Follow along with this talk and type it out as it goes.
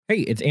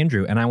Hey, it's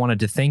Andrew, and I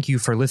wanted to thank you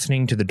for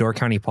listening to the Door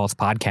County Pulse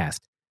podcast.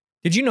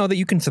 Did you know that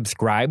you can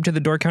subscribe to the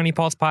Door County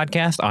Pulse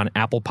podcast on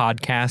Apple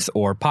Podcasts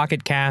or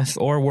Pocket Casts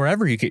or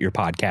wherever you get your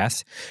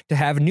podcasts to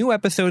have new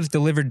episodes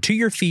delivered to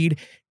your feed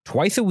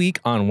twice a week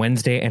on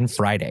Wednesday and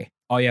Friday?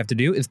 All you have to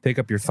do is pick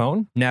up your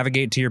phone,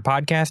 navigate to your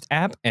podcast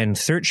app, and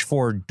search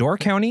for Door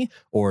County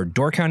or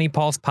Door County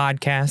Pulse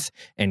Podcasts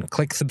and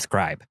click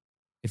subscribe.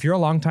 If you're a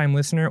longtime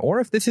listener or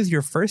if this is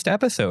your first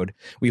episode,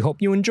 we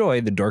hope you enjoy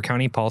the Door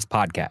County Pulse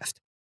podcast.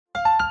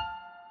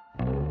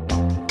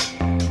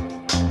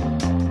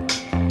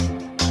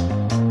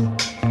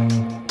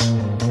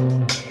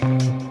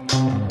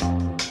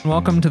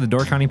 Welcome to the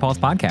Door County Pulse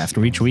podcast,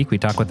 where each week we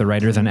talk with the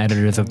writers and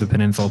editors of the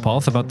Peninsula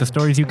Pulse about the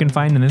stories you can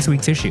find in this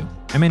week's issue.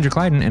 I'm Andrew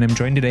Clyden, and I'm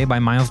joined today by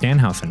Miles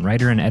Danhausen,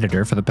 writer and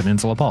editor for the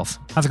Peninsula Pulse.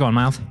 How's it going,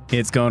 Miles?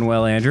 It's going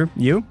well, Andrew.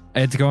 You?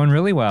 It's going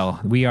really well.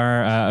 We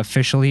are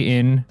officially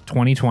in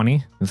 2020.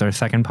 This is our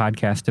second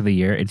podcast of the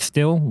year. It's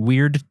still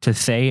weird to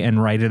say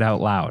and write it out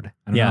loud.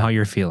 I don't know how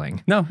you're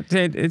feeling. No,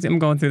 I'm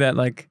going through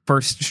that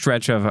first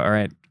stretch of, all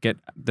right, get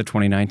the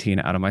 2019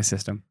 out of my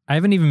system. I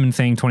haven't even been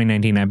saying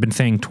 2019. I've been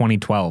saying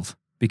 2012.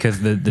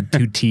 Because the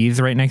two T's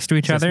right next to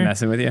each other. Just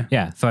messing with you?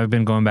 Yeah, so I've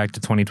been going back to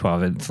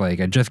 2012. It's like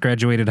I just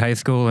graduated high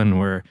school and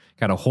we're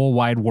got a whole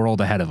wide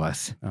world ahead of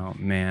us. Oh,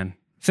 man.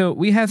 So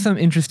we have some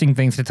interesting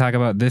things to talk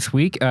about this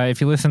week.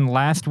 If you listened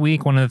last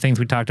week, one of the things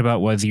we talked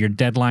about was your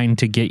deadline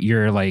to get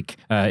your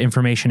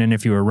information in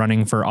if you were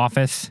running for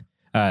office.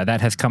 That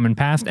has come and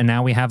passed, and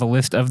now we have a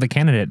list of the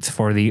candidates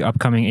for the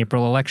upcoming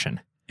April election.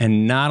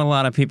 And not a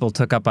lot of people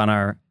took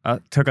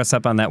us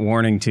up on that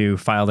warning to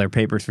file their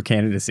papers for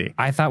candidacy.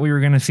 I thought we were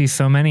going to see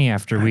so many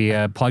after we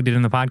plugged it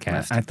in the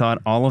podcast. I thought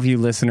all of you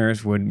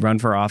listeners would run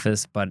for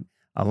office, but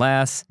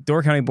alas,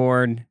 Door County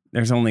Board,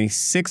 there's only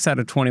 6 out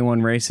of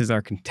 21 races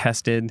are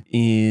contested.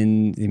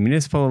 In the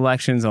municipal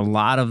elections, a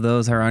lot of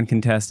those are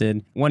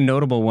uncontested. One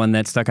notable one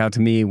that stuck out to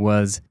me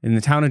was in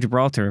the town of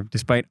Gibraltar,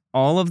 despite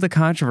all of the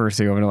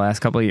controversy over the last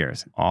couple of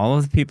years, all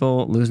of the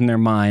people losing their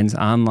minds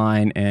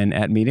online and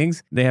at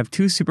meetings, they have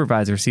 2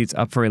 supervisor seats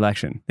up for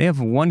election. They have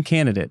 1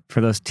 candidate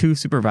for those 2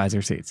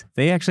 supervisor seats.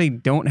 They actually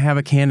don't have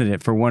a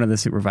candidate for one of the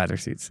supervisor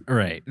seats.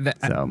 Right.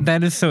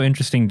 That is so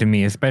interesting to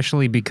me,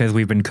 especially because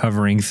we've been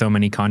covering so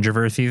many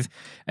controversies,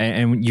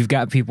 and you've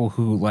got people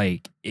who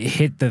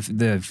hit the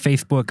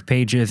Facebook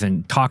pages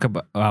and talk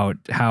about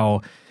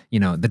how,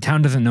 the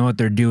town doesn't know what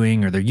they're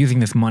doing or they're using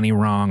this money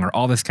wrong or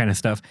all this kind of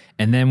stuff.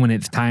 And then when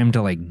it's time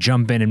to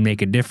jump in and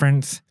make a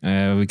difference,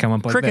 we come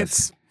up like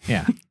crickets. This.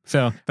 Yeah.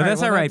 So, but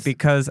that's all right,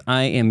 because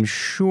I am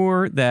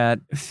sure that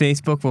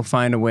Facebook will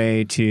find a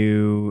way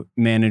to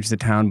manage the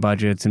town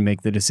budgets and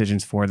make the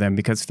decisions for them,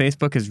 because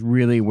Facebook is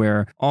really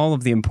where all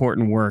of the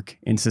important work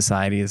in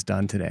society is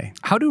done today.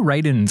 How do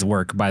write-ins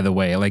work, by the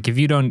way?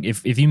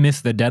 If you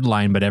miss the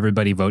deadline, but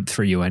everybody votes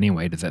for you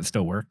anyway, does that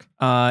still work?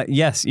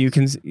 Yes, you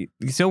can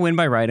still win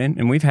by write-in,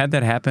 and we've had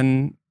that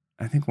happen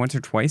I think once or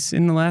twice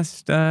in the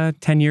last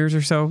 10 years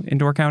or so in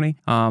Door County.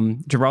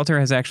 Gibraltar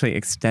has actually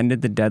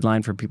extended the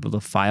deadline for people to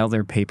file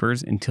their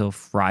papers until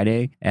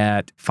Friday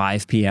at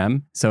 5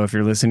 p.m. So if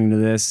you're listening to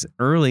this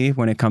early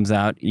when it comes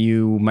out,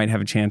 you might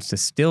have a chance to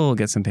still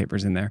get some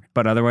papers in there.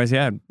 But otherwise,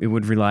 yeah, it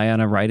would rely on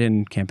a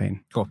write-in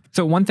campaign. Cool.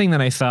 So one thing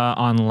that I saw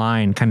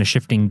online, kind of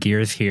shifting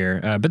gears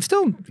here, but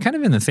still kind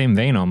of in the same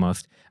vein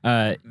almost,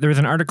 there was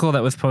an article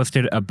that was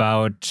posted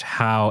about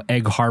how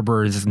Egg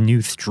Harbor's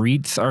new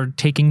streets are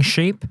taking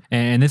shape.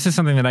 And this is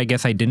something that I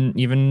guess I didn't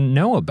even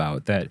know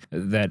about, that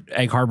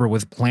Egg Harbor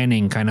was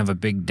planning kind of a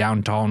big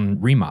downtown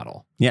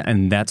remodel. Yeah,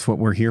 and that's what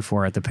we're here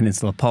for at the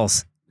Peninsula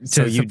Pulse.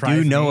 So you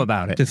do know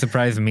about it. To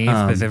surprise me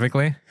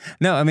specifically?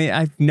 No, I mean,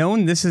 I've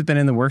known this has been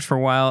in the works for a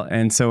while.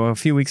 And so a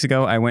few weeks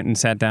ago, I went and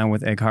sat down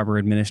with Egg Harbor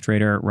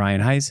Administrator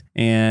Ryan Heiss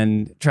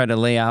and tried to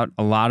lay out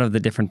a lot of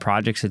the different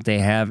projects that they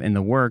have in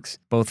the works,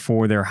 both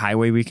for their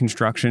highway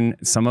reconstruction.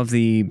 Some of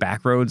the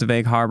back roads of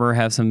Egg Harbor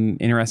have some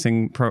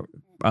interesting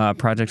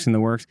projects in the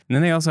works. And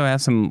then they also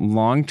have some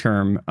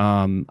long-term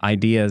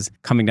ideas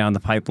coming down the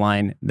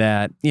pipeline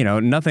that,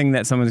 nothing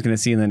that someone's going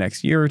to see in the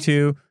next year or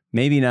two,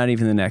 maybe not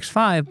even the next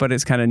 5, but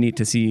it's kind of neat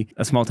to see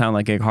a small town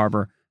like Egg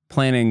Harbor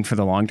planning for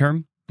the long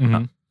term.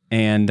 Mm-hmm.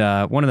 And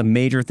one of the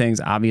major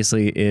things,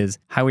 obviously, is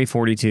Highway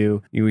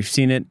 42. We've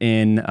seen it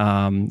in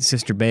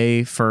Sister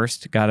Bay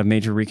first, got a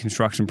major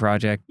reconstruction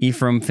project.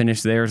 Ephraim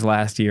finished theirs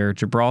last year.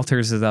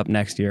 Gibraltar's is up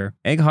next year.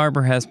 Egg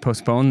Harbor has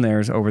postponed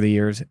theirs over the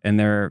years, and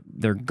they're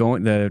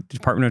going. The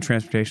Department of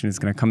Transportation is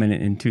going to come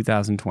in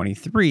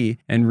 2023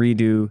 and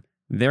redo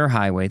their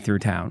highway through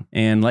town.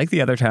 And like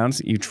the other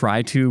towns, you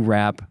try to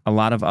wrap a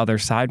lot of other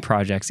side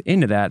projects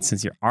into that,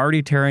 since you're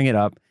already tearing it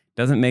up.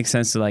 Doesn't make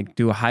sense to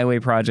do a highway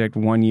project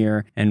 1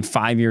 year and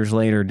 5 years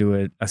later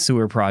do a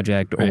sewer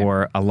project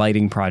or a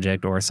lighting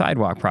project or a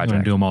sidewalk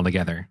project. Do them all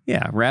together.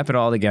 Yeah, wrap it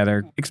all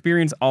together.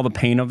 Experience all the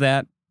pain of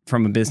that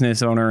from a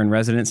business owner and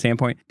resident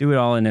standpoint, do it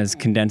all in as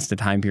condensed a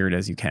time period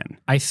as you can.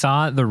 I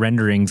saw the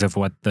renderings of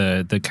what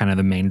the kind of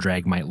the main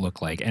drag might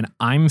look like, and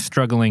I'm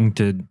struggling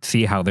to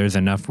see how there's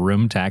enough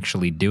room to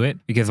actually do it,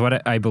 because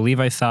what I believe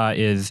I saw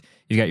is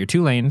you've got your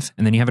 2 lanes,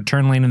 and then you have a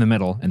turn lane in the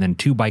middle, and then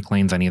 2 bike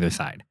lanes on either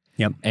side.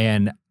 Yep.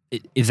 And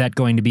is that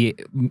going to be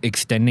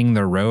extending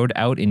the road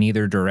out in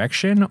either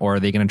direction, or are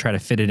they going to try to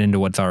fit it into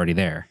what's already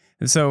there?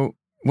 So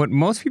what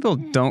most people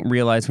don't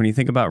realize when you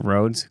think about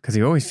roads, because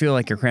you always feel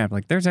like you're cramped,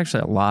 like there's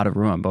actually a lot of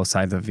room on both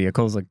sides of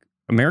vehicles. Like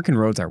American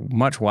roads are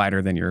much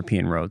wider than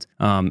European roads.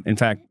 In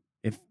fact,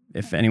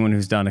 if anyone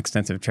who's done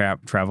extensive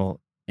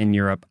travel in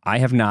Europe, I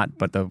have not,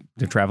 but the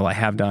travel I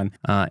have done,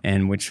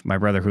 and which my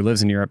brother who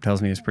lives in Europe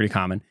tells me is pretty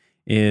common,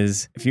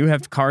 is if you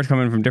have cars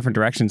coming from different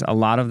directions, a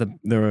lot of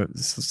the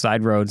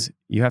side roads,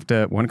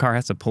 one car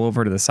has to pull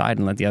over to the side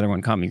and let the other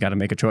one come. You got to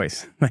make a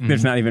choice. Like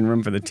there's not even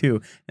room for the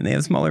 2, and they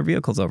have smaller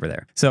vehicles over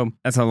there. So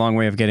that's a long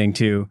way of getting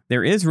to,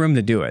 there is room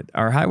to do it.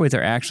 Our highways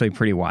are actually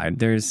pretty wide.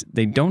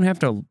 They don't have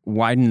to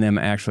widen them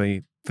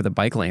actually for the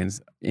bike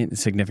lanes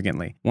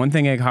significantly. One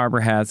thing Egg Harbor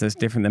has that's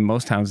different than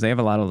most towns, they have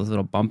a lot of those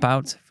little bump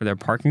outs for their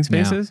parking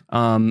spaces.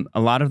 Yeah.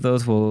 A lot of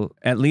those will,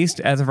 at least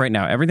as of right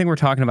now, everything we're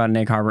talking about in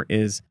Egg Harbor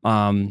is,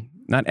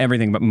 not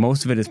everything, but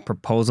most of it is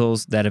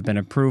proposals that have been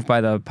approved by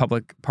the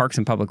Public Parks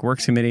and Public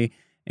Works Committee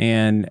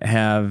and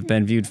have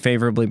been viewed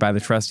favorably by the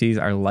trustees,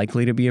 are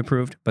likely to be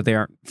approved, but they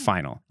aren't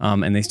final.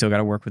 And they still got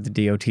to work with the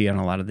DOT on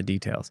a lot of the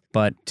details.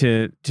 But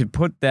to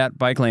put that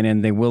bike lane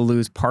in, they will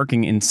lose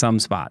parking in some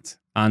spots.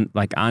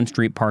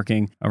 On-street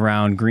parking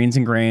around Greens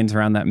and Grains,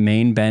 around that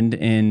main bend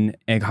in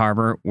Egg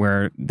Harbor,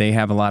 where they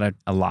have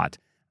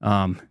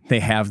they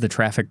have the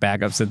traffic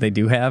backups that they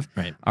do have,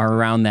 right, are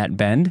around that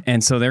bend.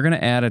 And so they're going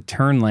to add a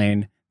turn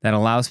lane that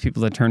allows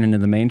people to turn into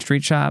the Main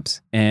Street shops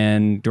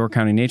and Door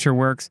County Nature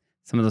Works,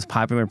 some of those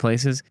popular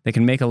places. They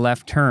can make a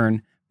left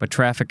turn, but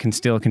traffic can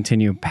still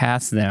continue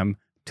past them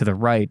to the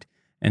right.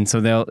 And so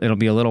it'll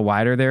be a little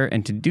wider there.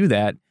 And to do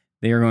that,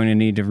 they are going to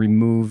need to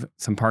remove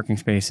some parking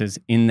spaces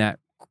in that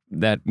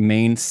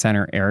main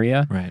center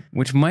area, right,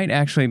 which might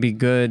actually be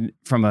good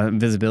from a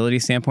visibility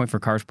standpoint for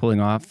cars pulling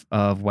off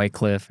of White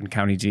Cliff and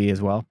County G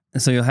as well.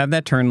 And so you'll have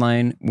that turn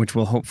lane, which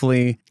will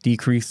hopefully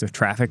decrease the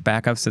traffic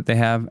backups that they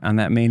have on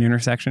that main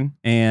intersection.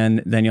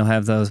 And then you'll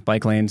have those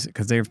bike lanes,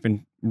 because they've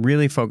been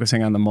really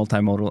focusing on the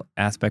multimodal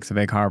aspects of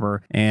Egg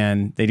Harbor.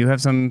 And they do have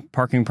some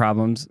parking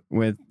problems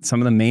with some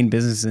of the main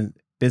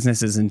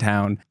businesses in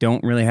town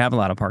don't really have a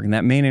lot of parking.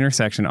 That main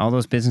intersection, all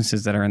those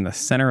businesses that are in the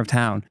center of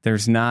town,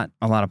 there's not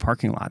a lot of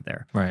parking lot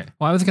there. Right.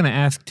 Well, I was going to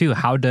ask too,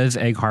 how does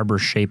Egg Harbor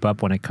shape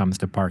up when it comes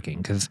to parking?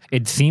 Because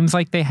it seems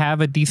like they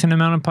have a decent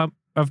amount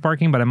of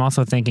parking, but I'm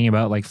also thinking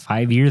about like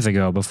 5 years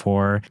ago,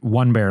 before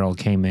One Barrel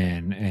came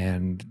in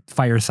and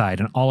Fireside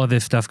and all of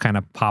this stuff kind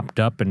of popped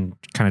up and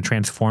kind of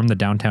transformed the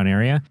downtown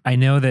area. I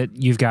know that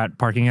you've got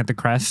parking at the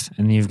Crest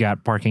and you've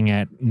got parking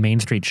at Main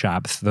Street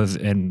shops. Those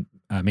and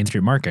Main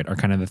Street Market are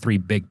kind of the 3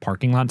 big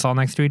parking lots all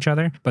next to each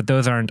other, but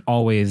those aren't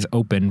always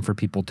open for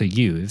people to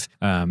use.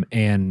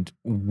 And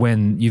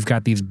when you've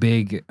got these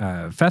big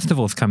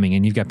festivals coming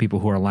in, you've got people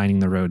who are lining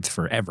the roads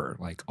forever,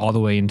 like all the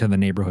way into the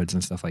neighborhoods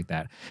and stuff like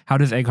that. How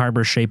does Egg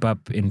Harbor shape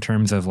up in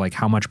terms of like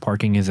how much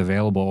parking is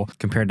available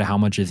compared to how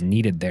much is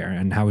needed there?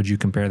 And how would you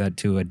compare that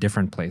to a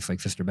different place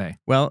like Sister Bay?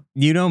 Well,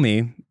 you know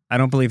me. I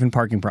don't believe in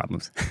parking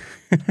problems.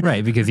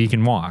 Right, because you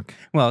can walk.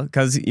 Well,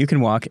 because you can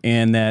walk,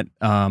 and that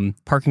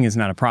parking is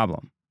not a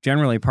problem.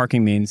 Generally,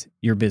 parking means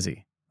you're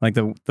busy. Like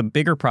the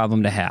bigger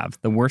problem to have,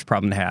 the worst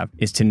problem to have,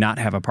 is to not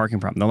have a parking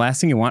problem. The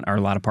last thing you want are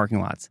a lot of parking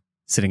lots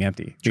sitting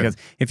empty. Sure. Because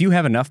if you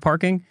have enough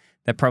parking,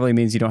 that probably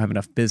means you don't have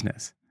enough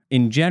business.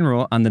 In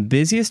general, on the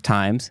busiest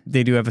times,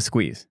 they do have a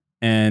squeeze.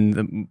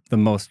 And the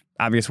most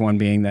obvious one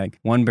being that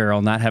One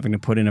Barrel not having to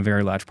put in a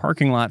very large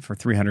parking lot for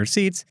 300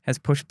 seats has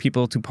pushed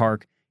people to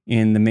park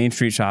in the Main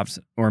Street shops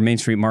or Main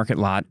Street Market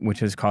lot,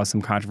 which has caused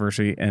some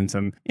controversy and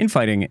some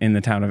infighting in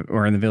the town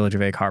or in the village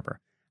of Egg Harbor.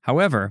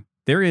 However,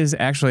 there is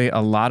actually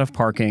a lot of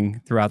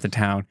parking throughout the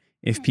town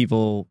if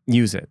people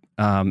use it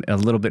a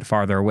little bit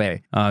farther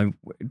away.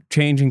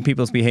 Changing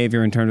people's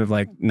behavior in terms of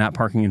like not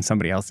parking in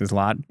somebody else's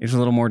lot is a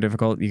little more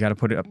difficult. You got to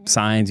put up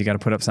signs. You got to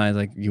put up signs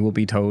like you will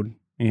be towed,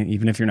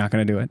 even if you're not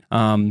going to do it.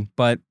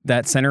 But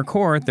that center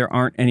core, there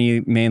aren't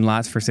any main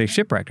lots for, say,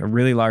 Shipwrecked, a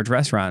really large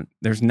restaurant.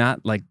 There's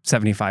not like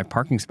 75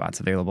 parking spots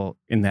available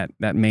in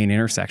that main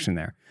intersection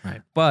there.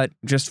 Right. But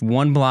just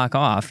one block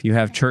off, you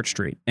have Church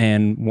Street.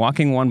 And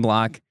walking one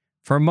block,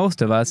 for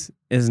most of us,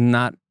 is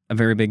not a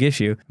very big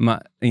issue.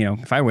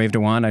 If I waved a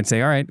wand, I'd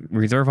say, all right,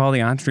 reserve all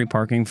the on-street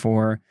parking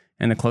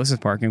and the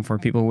closest parking for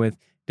people with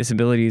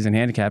disabilities and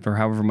handicap or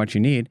however much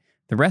you need.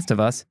 The rest of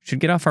us should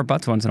get off our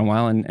butts once in a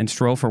while and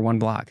stroll for one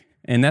block.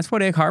 And that's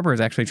what Egg Harbor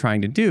is actually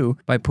trying to do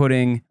by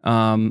putting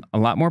a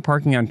lot more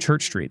parking on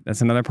Church Street.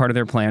 That's another part of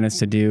their plan, is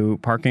to do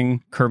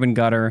parking, curb and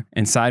gutter,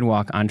 and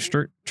sidewalk on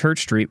Church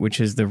Street,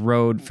 which is the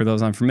road, for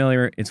those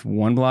unfamiliar, it's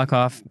 1 block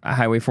off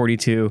Highway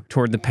 42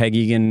 toward the Peg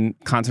Egan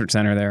Concert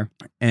Center there.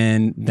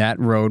 And that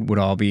road would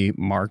all be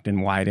marked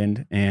and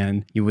widened.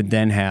 And you would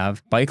then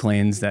have bike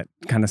lanes that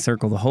kind of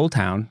circle the whole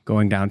town,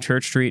 going down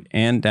Church Street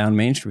and down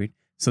Main Street.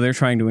 So they're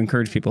trying to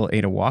encourage people, A,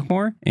 to walk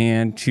more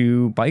and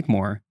to bike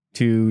more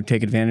to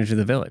take advantage of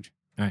the village.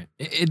 All right.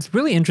 It's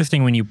really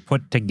interesting when you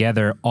put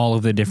together all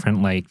of the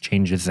different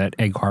changes that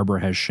Egg Harbor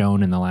has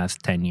shown in the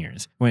last 10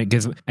 years.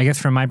 Because I guess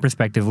from my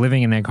perspective,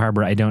 living in Egg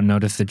Harbor, I don't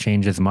notice the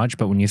changes much,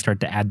 but when you start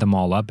to add them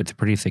all up, it's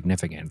pretty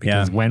significant.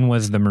 Because when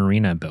was the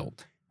marina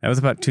built? That was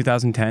about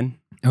 2010.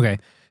 Okay.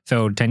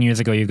 So 10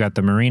 years ago, you've got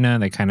the marina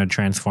that kind of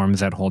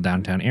transforms that whole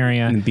downtown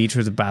area. And the beach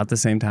was about the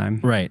same time.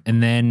 Right.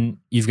 And then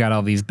you've got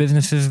all these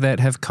businesses that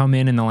have come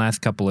in the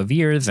last couple of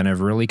years and have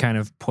really kind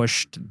of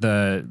pushed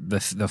the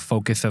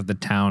focus of the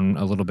town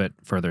a little bit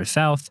further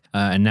south.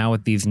 And now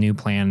with these new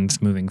plans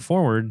moving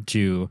forward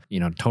to,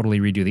 totally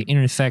redo the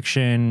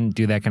intersection,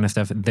 do that kind of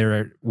stuff,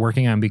 they're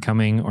working on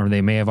becoming, or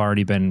they may have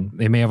already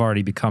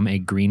become a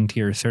green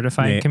tier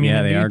certified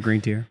community. Yeah, they are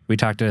green tier. We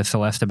talked to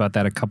Celeste about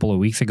that a couple of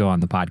weeks ago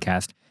on the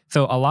podcast.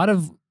 So a lot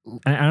of,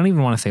 I don't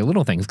even want to say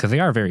little things because they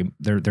are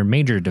they're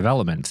major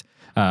developments.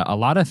 A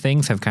lot of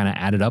things have kind of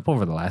added up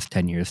over the last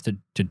 10 years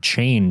to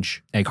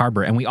change Egg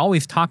Harbor. And we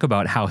always talk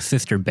about how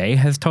Sister Bay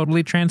has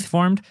totally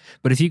transformed.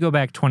 But if you go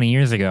back 20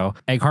 years ago,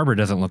 Egg Harbor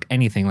doesn't look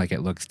anything like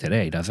it looks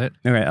today, does it?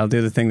 All right, I'll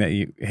do the thing that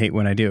you hate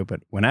when I do.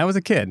 But when I was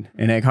a kid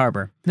in Egg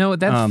Harbor. No,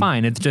 that's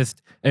fine. It's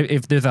just,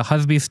 if there's a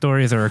Husby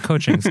stories or a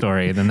coaching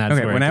story, then that's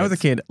okay, where when I was a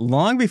kid,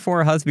 long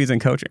before Husby's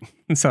and coaching.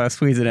 So I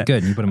squeeze it in.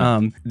 Good, you put them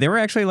up. There were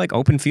actually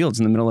open fields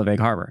in the middle of Egg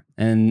Harbor.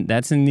 And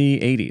that's in the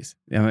 80s.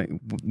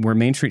 Where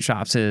Main Street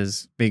Shops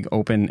is, big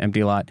open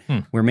empty lot.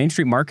 Where Main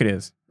Street Market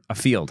is, a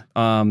field.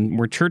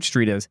 Where Church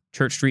Street is,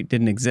 Church Street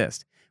didn't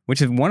exist,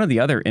 which is one of the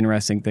other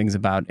interesting things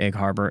about Egg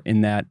Harbor,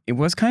 in that it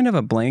was kind of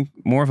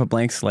more of a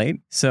blank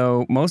slate.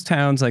 So most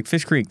towns like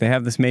Fish Creek, they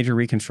have this major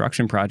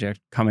reconstruction project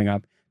coming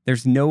up.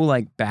 There's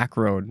no back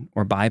road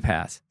or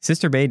bypass.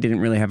 Sister Bay didn't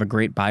really have a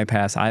great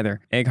bypass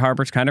either. Egg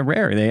Harbor's kind of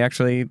rare.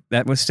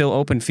 That was still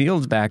open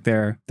fields back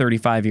there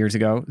 35 years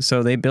ago.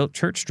 So they built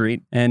Church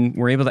Street and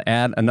were able to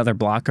add another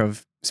block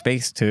of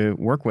space to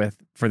work with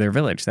for their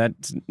village.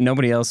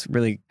 Nobody else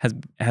really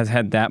has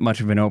had that much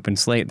of an open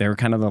slate. They were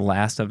kind of the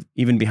last of,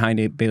 even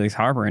behind Bailey's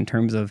Harbor, in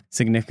terms of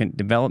significant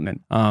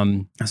development.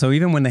 So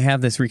even when they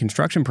have this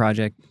reconstruction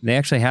project, they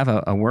actually have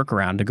a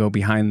workaround to go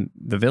behind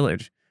the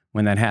village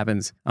when that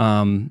happens.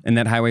 And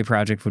that highway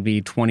project would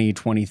be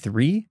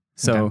 2023.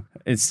 So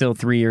It's still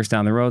 3 years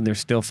down the road. They're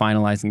still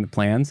finalizing the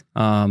plans.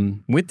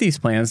 With these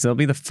plans, they'll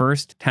be the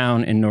first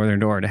town in Northern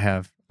Door to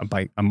have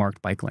a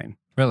marked bike lane.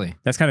 Really?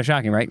 That's kind of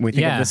shocking, right? We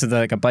think of this as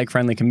a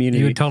bike-friendly community.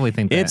 You would totally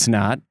think that. It's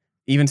not.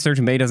 Even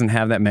Sturgeon Bay doesn't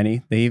have that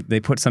many. They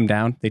put some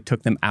down. They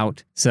took them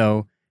out.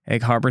 So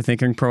Egg Harbor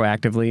thinking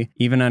proactively.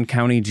 Even on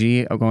County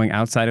G, going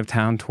outside of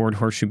town toward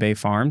Horseshoe Bay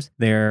Farms,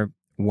 they're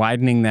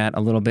widening that a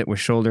little bit with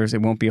shoulders.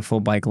 It won't be a full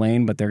bike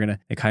lane, but they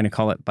kind of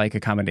call it bike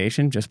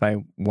accommodation just by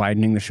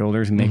widening the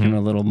shoulders and making it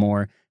a little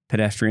more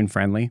pedestrian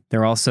friendly. They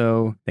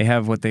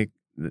have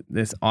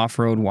this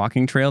off-road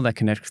walking trail that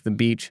connects the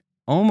beach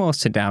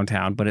almost to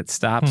downtown, but it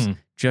stops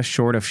just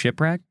short of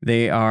Shipwreck.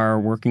 They are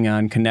working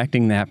on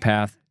connecting that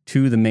path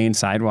to the main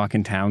sidewalk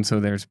in town,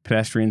 so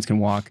pedestrians can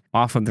walk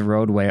off of the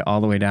roadway all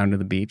the way down to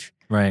the beach.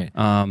 Right.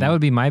 That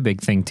would be my big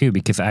thing too,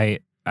 because I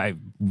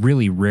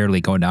really rarely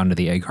go down to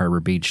the Egg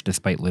Harbor Beach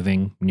despite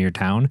living near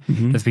town,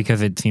 just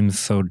because it seems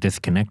so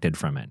disconnected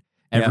from it.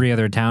 Every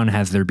other town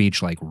has their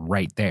beach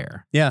right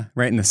there. Yeah,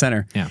 right in the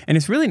center. Yeah. And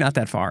it's really not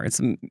that far.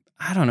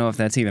 I don't know if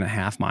that's even a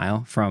half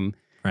mile from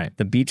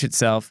the beach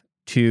itself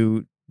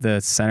to the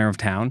center of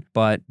town,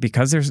 but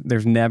because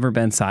there's never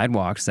been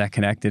sidewalks that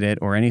connected it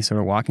or any sort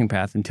of walking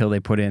path until they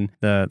put in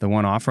the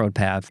one off-road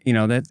path,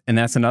 and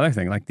that's another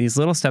thing. These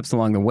little steps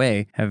along the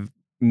way have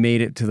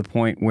made it to the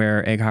point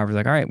where Egg Harbor's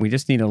all right, we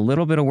just need a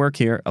little bit of work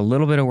here, a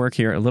little bit of work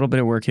here, a little bit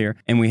of work here,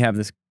 and we have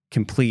this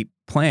complete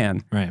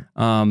plan. Right.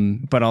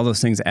 But all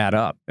those things add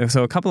up.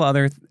 So a couple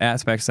other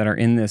aspects that are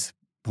in this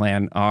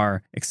plan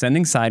are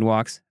extending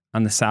sidewalks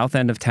on the south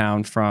end of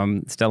town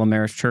from Stella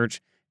Maris Church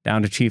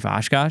down to Chief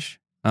Oshkosh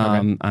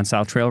on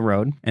South Trail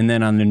Road. And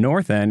then on the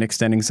north end,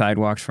 extending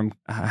sidewalks from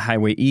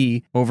Highway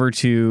E over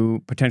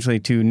to potentially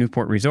to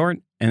Newport Resort,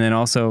 and then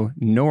also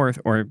north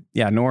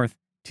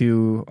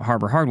to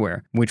Harbor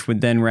Hardware, which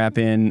would then wrap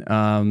in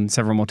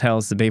several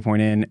motels, the Bay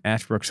Point Inn,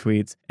 Ashbrook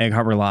Suites, Egg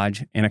Harbor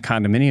Lodge, and a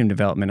condominium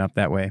development up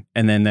that way.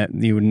 And then that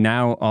you would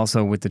now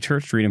also, with the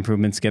Church Street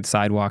improvements, get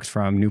sidewalks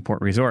from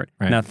Newport Resort.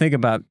 Right. Now think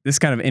about this,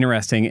 kind of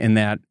interesting in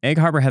that Egg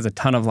Harbor has a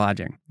ton of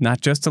lodging,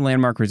 not just a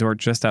landmark resort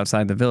just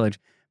outside the village,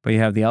 but you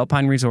have the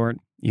Alpine Resort,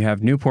 you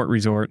have Newport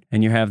Resort,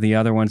 and you have the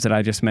other ones that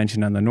I just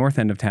mentioned on the north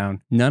end of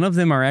town. None of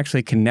them are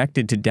actually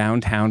connected to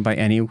downtown by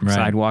any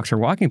sidewalks or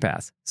walking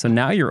paths. So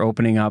now you're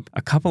opening up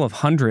a couple of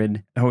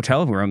hundred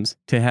hotel rooms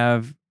to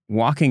have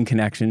walking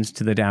connections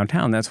to the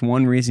downtown. That's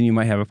one reason you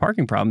might have a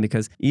parking problem,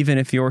 because even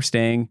if you're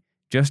staying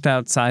just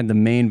outside the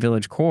main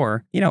village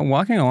core,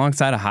 walking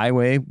alongside a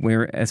highway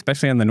where,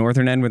 especially on the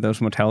northern end where those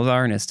motels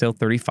are, and it's still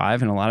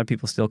 35 and a lot of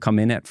people still come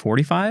in at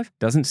 45,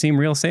 doesn't seem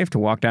real safe to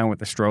walk down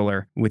with a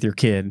stroller with your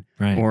kid,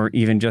 Right. or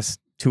even just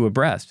two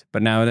abreast.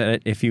 But now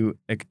that if you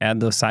add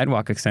those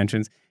sidewalk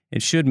extensions,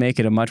 it should make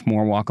it a much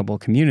more walkable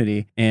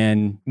community.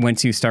 And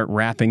once you start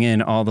wrapping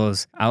in all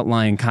those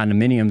outlying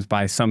condominiums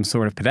by some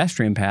sort of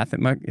pedestrian path,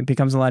 it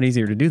becomes a lot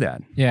easier to do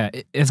that. Yeah.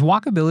 Has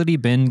walkability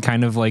been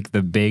kind of like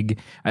the big,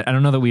 I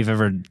don't know that we've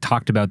ever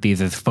talked about these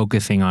as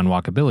focusing on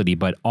walkability,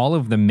 but all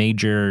of the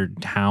major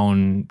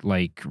town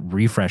like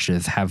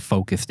refreshes have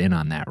focused in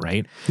on that,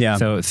 right? Yeah.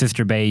 So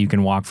Sister Bay, you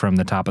can walk from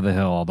the top of the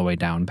hill all the way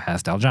down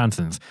past Al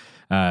Johnson's.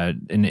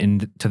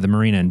 And to the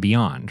marina and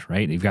beyond,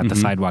 right? You've got the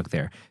sidewalk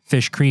there.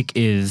 Fish Creek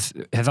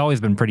has always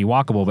been pretty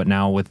walkable, but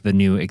now with the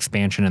new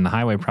expansion in the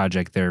highway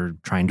project, they're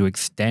trying to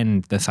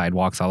extend the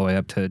sidewalks all the way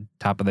up to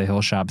top of the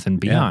hill shops and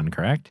beyond,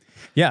 correct?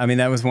 Yeah, I mean,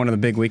 that was one of the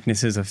big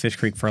weaknesses of Fish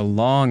Creek for a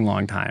long,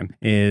 long time,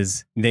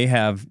 is they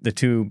have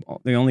the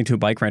only two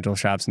bike rental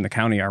shops in the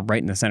county are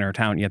right in the center of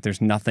town, yet there's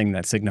nothing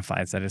that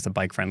signifies that it's a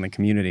bike-friendly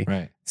community.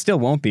 Right. Still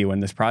won't be when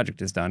this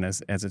project is done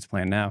as it's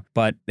planned now.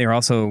 But you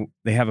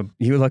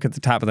look at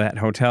the top of that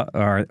hotel,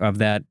 or of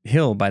that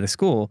hill by the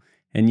school,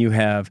 and you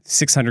have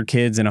 600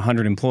 kids and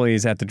 100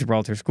 employees at the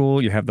Gibraltar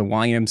School. You have the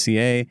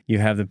YMCA, you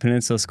have the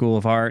Peninsula School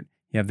of Art,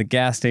 you have the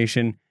gas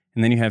station,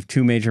 and then you have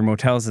two major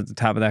motels at the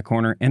top of that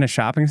corner and a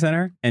shopping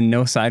center, and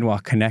no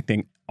sidewalk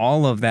connecting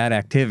all of that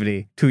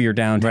activity to your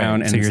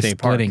downtown and so you're state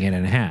park. splitting it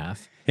in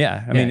half.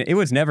 Yeah. I mean, it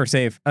was never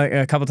safe.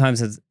 A couple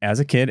times as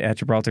a kid at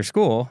Gibraltar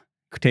School,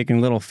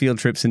 taking little field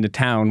trips into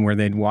town where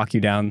they'd walk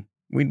you down.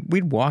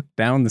 We'd walk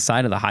down the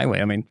side of the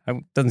highway. I mean,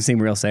 it doesn't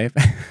seem real safe.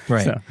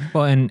 Right. So.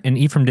 Well, and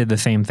Ephraim did the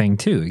same thing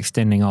too,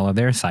 extending all of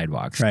their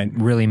sidewalks, right.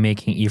 Really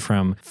making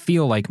Ephraim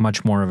feel like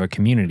much more of a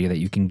community that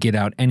you can get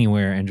out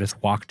anywhere and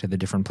just walk to the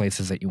different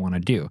places that you want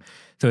to do.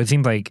 So it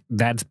seems like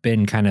that's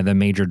been kind of the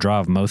major draw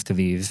of most of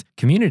these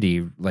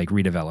community like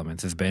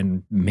redevelopments, has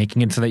been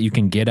making it so that you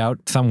can get out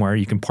somewhere,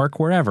 you can park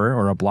wherever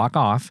or a block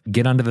off,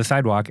 get onto the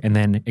sidewalk, and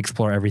then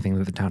explore everything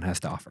that the town has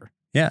to offer.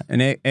 Yeah,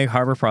 and Egg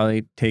Harbor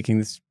probably taking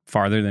this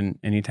farther than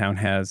any town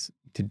has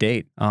to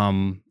date.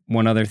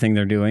 One other thing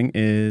they're doing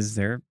is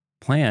their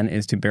plan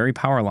is to bury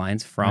power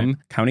lines from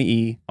County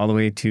E all the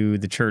way to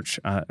the church,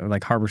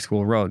 like Harbor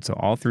School Road. So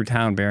all through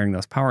town, burying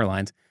those power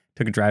lines.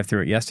 Took a drive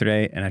through it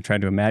yesterday, and I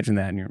tried to imagine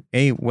that.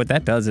 And what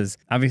that does is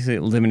obviously it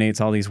eliminates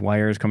all these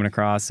wires coming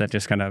across that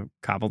just kind of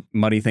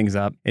muddy things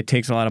up. It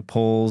takes a lot of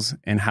poles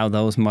and how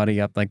those muddy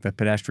up like the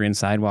pedestrian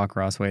sidewalk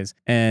crossways.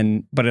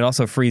 But it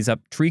also frees up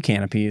tree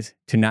canopies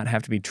to not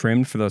have to be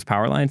trimmed for those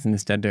power lines, and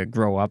instead to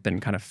grow up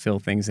and kind of fill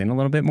things in a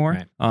little bit more.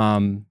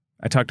 Right.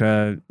 I talked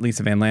to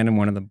Lisa Van Landen,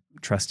 one of the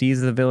trustees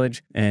of the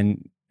village,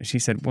 and she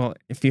said, well,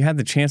 if you had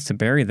the chance to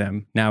bury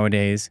them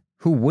nowadays,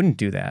 who wouldn't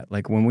do that?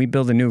 Like when we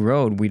build a new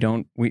road,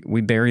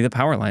 we bury the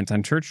power lines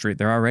on Church Street.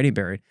 They're already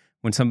buried.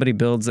 When somebody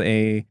builds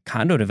a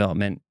condo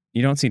development,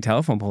 you don't see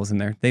telephone poles in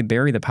there. They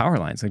bury the power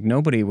lines. Like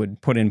nobody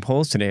would put in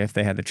poles today if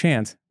they had the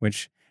chance,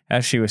 which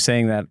as she was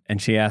saying that,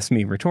 and she asked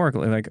me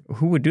rhetorically, like,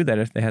 who would do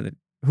that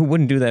who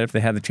wouldn't do that if they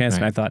had the chance?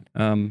 Right. And I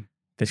thought,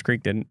 Fish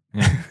Creek didn't.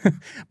 Yeah.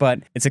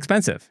 But it's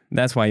expensive.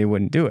 That's why you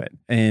wouldn't do it.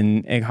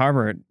 In Egg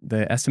Harbor,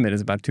 the estimate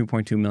is about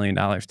 $2.2 million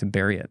to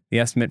bury it. The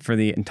estimate for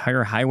the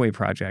entire highway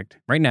project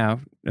right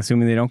now,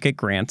 assuming they don't get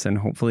grants, and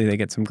hopefully they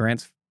get some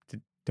grants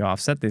to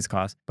offset these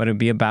costs, but it'd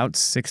be about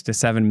 $6 to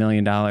 $7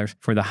 million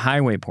for the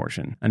highway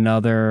portion.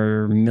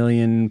 Another $1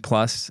 million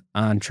plus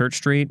on Church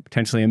Street,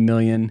 potentially $1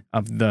 million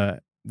of the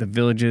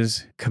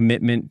village's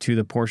commitment to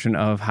the portion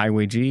of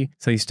Highway G.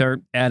 So you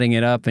start adding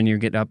it up and you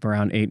get up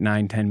around $8,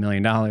 $9, $10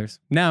 million.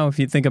 Now, if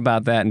you think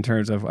about that in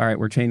terms of, all right,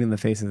 we're changing the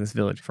face of this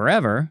village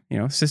forever,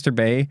 Sister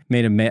Bay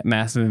made a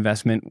massive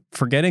investment,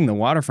 forgetting the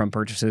waterfront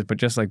purchases, but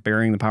just like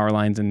burying the power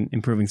lines and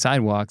improving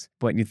sidewalks.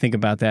 But you think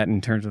about that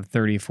in terms of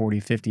 30, 40,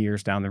 50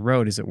 years down the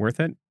road, is it worth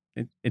it?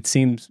 It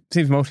seems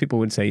most people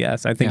would say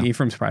yes. I think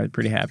Ephraim's probably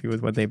pretty happy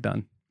with what they've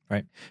done.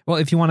 Right. Well,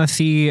 if you want to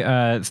see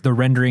the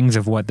renderings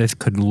of what this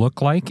could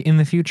look like in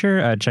the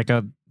future, check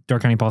out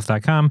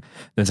DoorCountyPulse.com.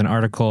 There's an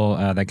article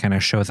that kind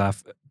of shows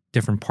off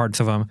different parts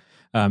of them.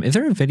 Is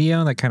there a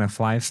video that kind of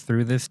flies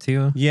through this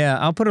too? Yeah,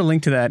 I'll put a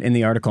link to that in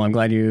the article. I'm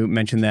glad you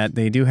mentioned that.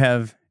 They do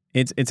have,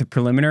 it's a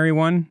preliminary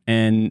one,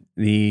 and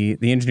the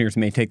engineers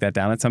may take that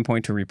down at some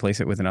point to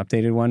replace it with an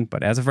updated one.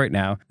 But as of right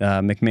now,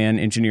 McMahon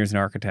Engineers and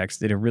Architects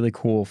did a really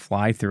cool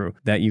fly through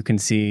that you can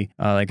see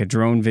like a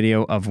drone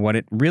video of what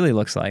it really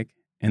looks like.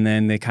 And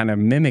then they kind of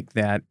mimic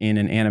that in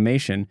an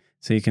animation,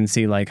 so you can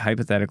see, like,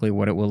 hypothetically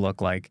what it will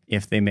look like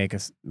if they make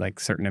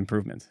certain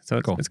improvements. So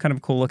it's kind of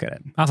a cool look at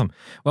it. Awesome.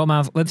 Well,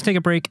 Miles, let's take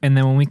a break, and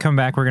then when we come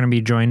back, we're going to be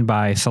joined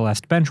by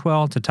Celeste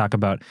Benchwell to talk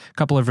about a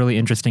couple of really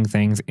interesting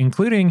things,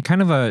 including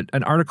kind of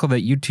an article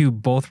that you two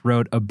both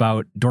wrote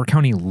about Door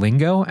County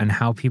lingo and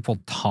how people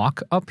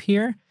talk up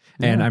here.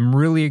 Yeah. And I'm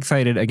really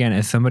excited, again,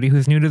 as somebody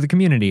who's new to the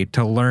community,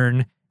 to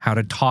learn how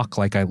to talk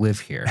like I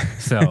live here.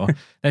 So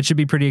that should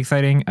be pretty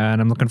exciting,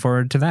 and I'm looking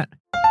forward to that.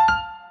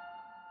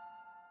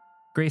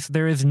 Grace,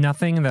 there is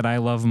nothing that I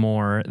love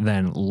more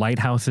than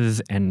lighthouses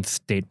and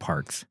state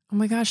parks. Oh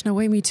my gosh, no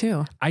way, me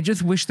too. I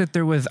just wish that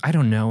there was, I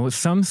don't know,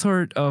 some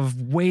sort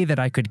of way that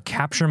I could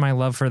capture my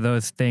love for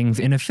those things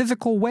in a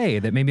physical way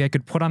that maybe I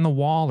could put on the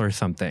wall or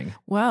something.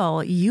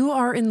 Well, you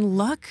are in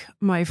luck,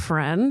 my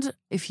friend.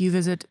 If you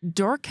visit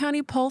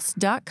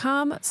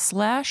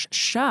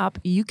DoorCountyPulse.com/shop,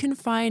 you can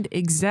find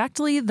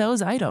exactly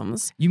those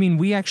items. You mean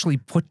we actually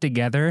put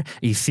together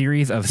a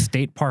series of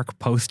state park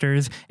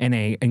posters and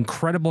an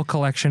incredible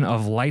collection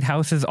of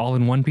lighthouses all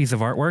in one piece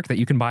of artwork that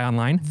you can buy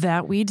online?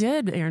 That we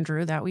did,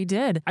 Andrew, that we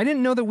did. I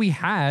didn't know that we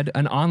had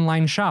an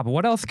online shop.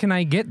 What else can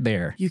I get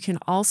there? You can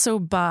also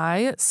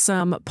buy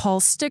some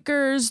Pulse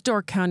stickers,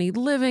 Door County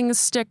Living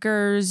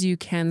stickers. You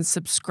can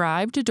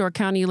subscribe to Door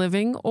County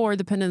Living or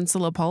the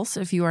Peninsula Pulse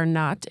if you are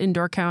not in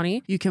Door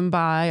County. You can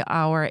buy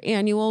our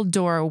annual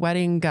Door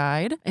Wedding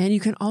Guide, and you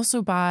can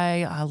also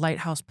buy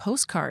Lighthouse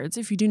postcards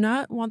if you do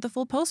not want the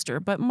full poster,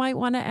 but might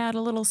want to add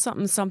a little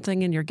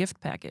something in your gift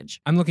package.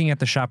 I'm looking at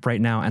the shop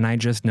right now, and I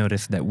just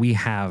noticed that we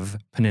have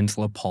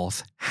Peninsula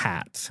Pulse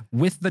hats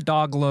with the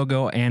dog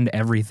logo and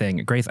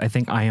everything. Grace, I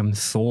think I am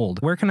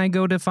sold. Where can I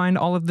go to find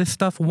all of this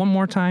stuff one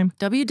more time?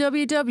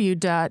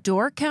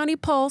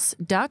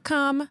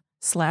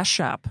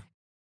 www.doorcountypulse.com/shop.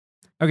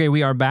 Okay,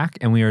 we are back,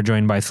 and we are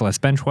joined by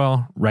Celeste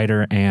Benchwell,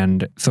 writer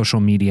and social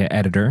media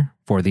editor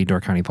for the Door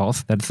County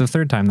Pulse. That's the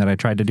third time that I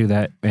tried to do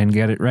that and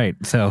get it right.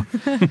 So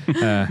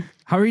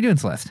how are you doing,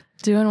 Celeste?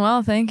 Doing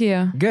well, thank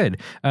you.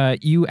 Good.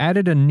 You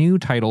added a new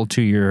title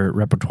to your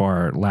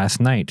repertoire last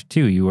night,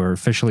 too. You were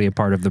officially a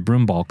part of the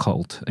Broomball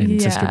cult in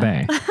Sister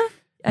Bay.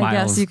 I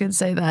guess you could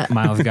say that.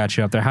 Miles got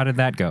you up there. How did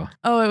that go?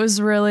 Oh, it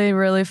was really,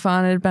 really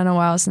fun. It had been a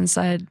while since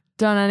I'd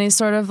done any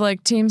sort of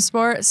like team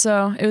sport,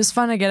 so it was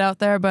fun to get out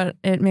there, but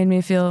it made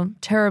me feel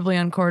terribly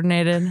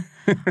uncoordinated.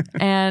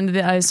 And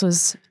the ice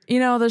was,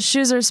 the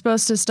shoes are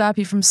supposed to stop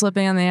you from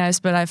slipping on the ice,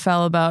 but I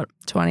fell about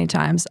 20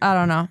 times. I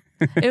don't know.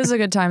 It was a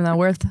good time, though.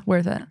 Worth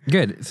it.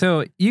 Good.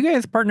 So you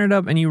guys partnered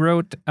up and you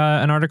wrote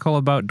an article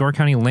about Door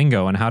County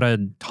lingo and how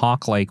to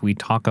talk like we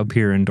talk up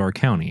here in Door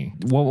County.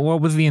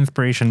 What was the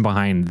inspiration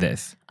behind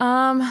this?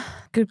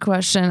 Good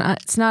question.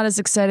 It's not as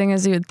exciting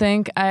as you would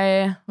think.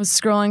 I was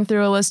scrolling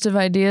through a list of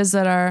ideas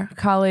that our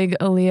colleague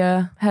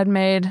Aaliyah had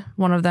made.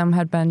 One of them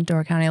had been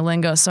Door County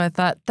lingo, so I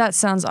thought that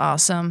sounds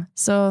awesome.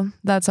 So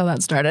that's how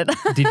that started.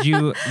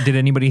 Did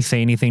anybody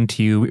say anything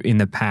to you in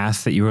the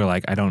past that you were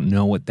like, I don't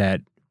know what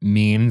that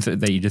means,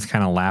 that you just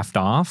kind of laughed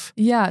off?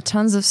 Yeah,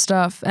 tons of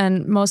stuff,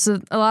 and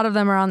a lot of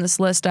them are on this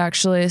list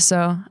actually.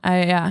 So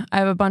I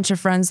have a bunch of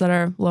friends that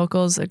are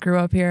locals that grew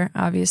up here,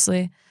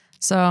 obviously.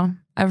 So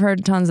I've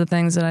heard tons of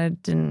things that I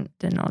didn't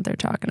know what they're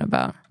talking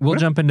about. We'll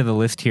jump into the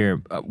list here.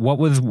 What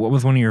was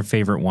one of your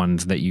favorite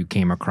ones that you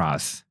came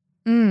across?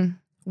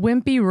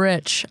 Wimpy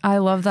Rich. I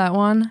love that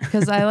one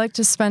because I like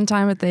to spend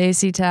time at the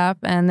AC Tap,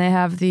 and they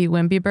have the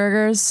Wimpy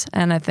burgers,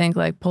 and I think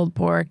like pulled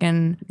pork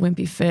and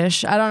wimpy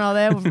fish. I don't know.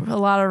 They have a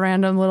lot of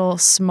random little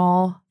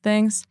small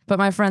things, but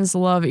my friends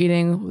love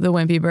eating the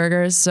Wimpy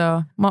burgers.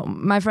 So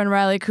my friend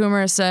Riley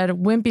Coomer said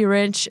Wimpy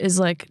Rich is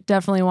like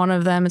definitely one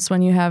of them. It's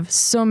when you have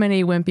so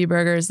many Wimpy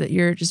burgers that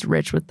you're just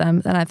rich with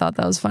them. And I thought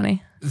that was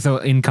funny. So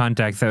in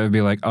context, that would be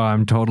like, oh,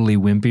 I'm totally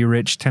wimpy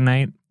rich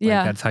tonight.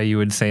 Yeah. That's how you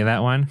would say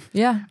that one?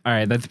 Yeah. All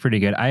right, that's pretty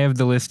good. I have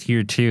the list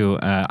here too.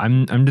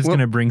 I'm just going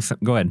to bring some,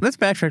 go ahead. Let's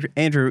backtrack.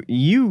 Andrew,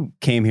 you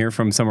came here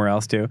from somewhere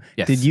else too.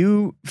 Yes. Did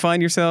you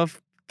find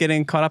yourself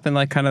getting caught up in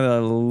like kind of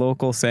the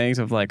local sayings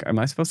of like, am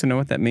I supposed to know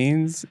what that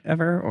means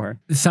ever? Or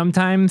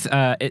sometimes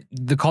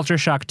the culture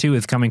shock too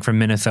is coming from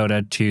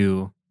Minnesota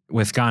to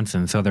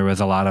Wisconsin, so there was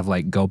a lot of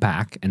like "go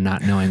pack" and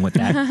not knowing what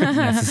that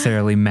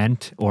necessarily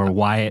meant or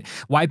why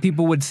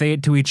people would say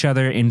it to each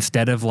other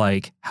instead of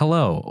like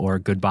 "hello" or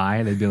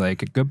 "goodbye." They'd be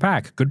like good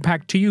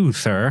pack to you,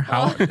 sir."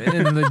 How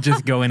and then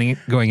just going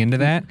into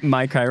that.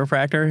 My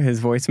chiropractor,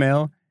 his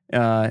voicemail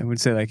would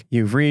say like,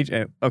 "You've reached."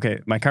 Okay,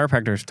 my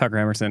chiropractor is Tucker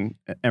Emerson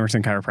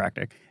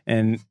Chiropractic,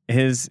 and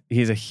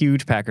he's a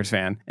huge Packers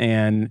fan.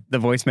 And the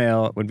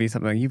voicemail would be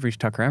something like, "You've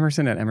reached Tucker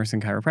Emerson at Emerson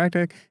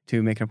Chiropractic.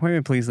 To make an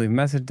appointment, please leave a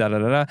message. Da da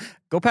da da.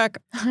 Go Pack."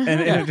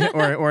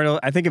 Or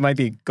I think it might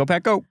be "Go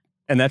Pack, go,"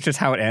 and that's just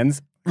how it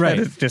ends. Right.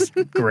 It's just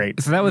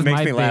great. So that was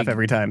makes me laugh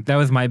every time. That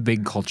was my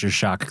big culture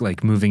shock,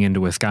 like moving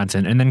into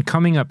Wisconsin. And then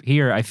coming up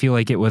here, I feel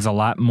like it was a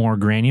lot more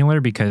granular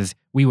because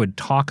we would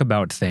talk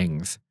about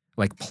things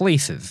like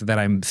places that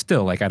I'm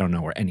still like, I don't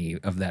know where any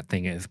of that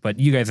thing is. But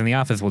you guys in the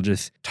office will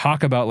just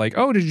talk about like,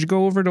 oh, did you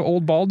go over to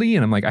Old Baldy?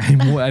 And I'm like,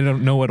 I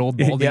don't know what Old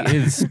Baldy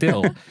is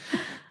still.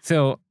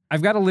 So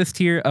I've got a list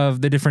here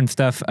of the different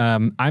stuff.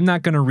 I'm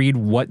not going to read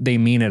what they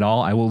mean at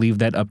all. I will leave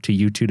that up to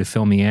you two to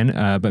fill me in.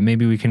 But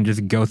maybe we can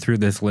just go through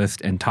this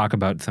list and talk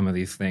about some of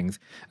these things.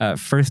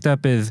 First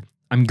up is,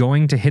 I'm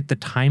going to hit the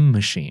time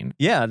machine.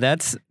 Yeah,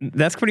 that's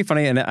pretty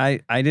funny. And I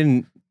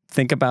didn't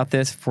think about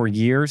this for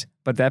years,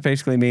 but that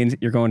basically means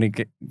you're going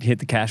to hit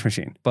the cash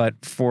machine. But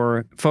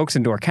for folks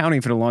in Door County,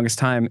 for the longest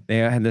time, they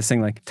had this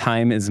thing like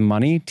Time is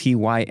Money,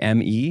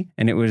 TYME,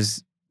 and it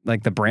was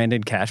like the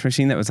branded cash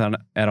machine that was on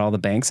at all the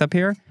banks up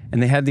here.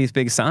 And they had these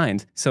big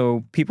signs.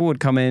 So people would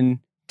come in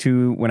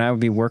to, when I would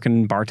be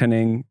working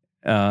bartending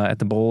at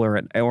the Bowl or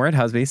at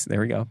Husby's,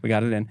 there we go, we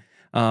got it in.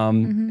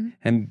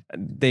 And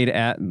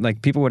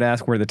people would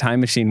ask where the time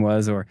machine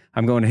was, or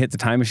I'm going to hit the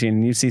time machine,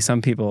 and you see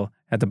some people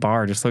at the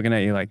bar just looking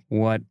at you like,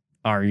 what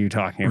are you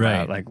talking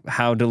about? Right. Like,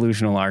 how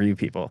delusional are you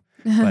people?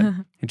 But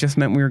it just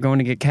meant we were going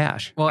to get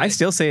cash. Well, I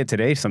still say it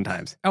today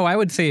sometimes. Oh, I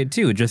would say it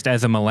too, just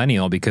as a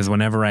millennial, because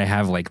whenever I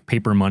have like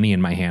paper money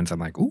in my hands, I'm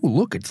like, ooh,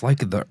 look, it's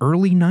like the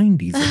early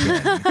 90s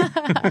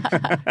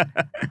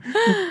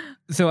again.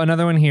 So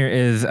another one here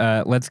is,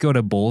 let's go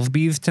to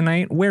Bowlesby's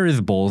tonight. Where is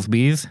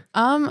Bowlesby's?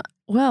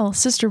 Well,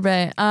 Sister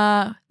Bay,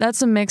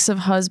 that's a mix of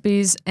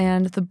Husby's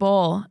and the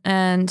Bowl.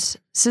 And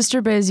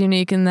Sister Bay is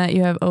unique in that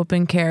you have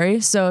open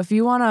carry. So if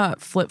you want to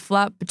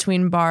flip-flop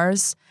between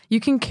bars, you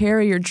can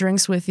carry your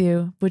drinks with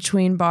you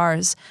between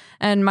bars.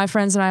 And my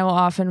friends and I will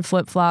often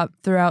flip-flop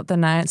throughout the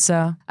night.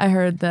 So I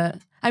heard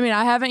that. I mean,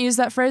 I haven't used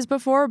that phrase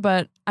before,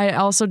 but I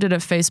also did a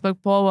Facebook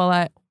poll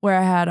where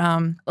I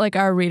had like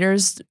our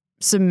readers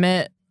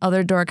submit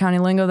other Door County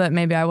lingo that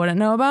maybe I wouldn't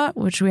know about,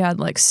 which we had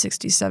like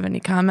 60, 70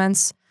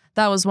 comments.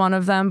 That was one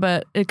of them,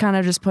 but it kind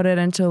of just put it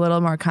into a little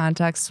more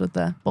context with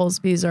the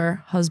Bowlesby's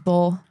or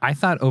Husbowl. I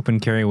thought open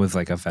carry was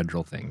like a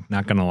federal thing.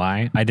 Not going to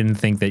lie. I didn't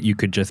think that you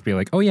could just be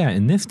like, oh yeah,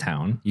 in this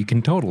town, you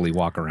can totally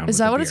walk around Is with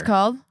that a what beer. it's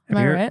called? Am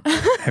I right?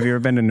 Have you ever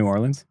been to New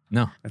Orleans?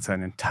 No. It's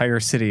an entire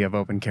city of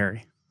open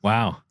carry.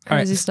 Wow. All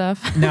Crazy right.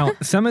 stuff. Now,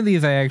 some of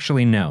these I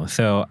actually know.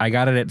 So I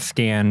got it at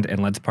Scanned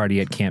and Let's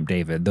Party at Camp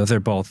David. Those are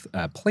both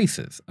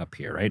places up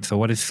here, right? So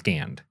what is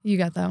Scanned? You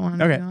got that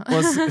one. Okay.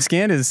 Well,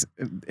 Scanned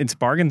it's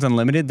Bargains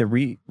Unlimited,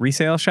 the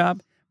resale shop,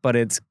 but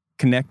it's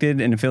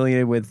connected and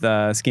affiliated with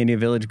Scandia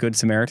Village Good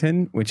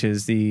Samaritan, which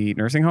is the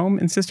nursing home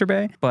in Sister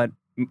Bay. But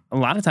a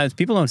lot of times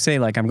people don't say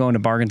like, I'm going to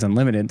Bargains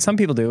Unlimited. Some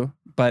people do,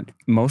 but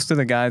most of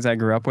the guys I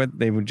grew up with,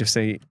 they would just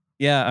say,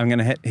 yeah, I'm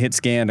gonna hit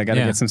Scanned. I got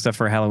to get some stuff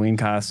for a Halloween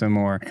costume,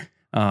 or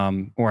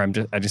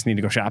I just need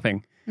to go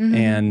shopping,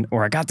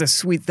 or I got this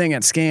sweet thing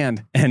at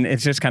Scanned, and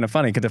it's just kind of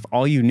funny because if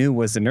all you knew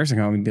was the nursing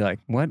home, you'd be like,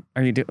 what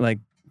are you doing? Like,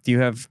 do you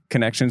have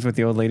connections with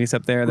the old ladies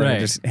up there that are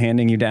just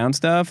handing you down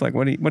stuff? Like,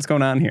 what's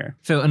going on here?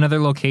 So another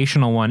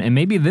locational one, and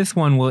maybe this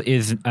one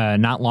is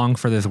not long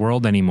for this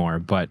world anymore,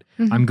 but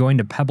I'm going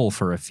to Pebble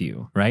for a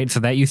few, right? So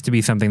that used to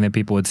be something that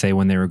people would say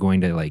when they were going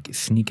to like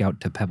sneak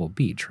out to Pebble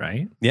Beach,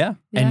 right? Yeah.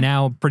 And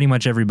now pretty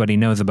much everybody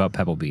knows about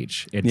Pebble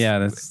Beach.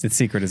 The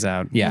secret is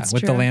out. Yeah, That's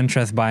with true. the Land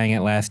Trust buying it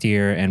last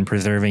year and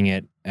preserving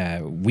it,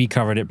 we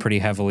covered it pretty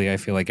heavily. I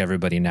feel like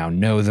everybody now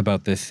knows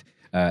about this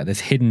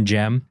hidden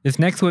gem. This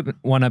next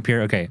one up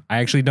here, okay, I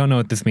actually don't know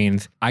what this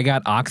means. I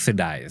got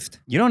oxidized.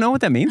 You don't know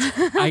what that means?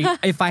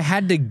 If I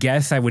had to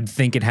guess, I would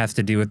think it has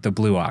to do with the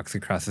Blue Ox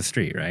across the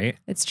street, right?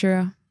 It's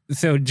true.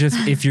 So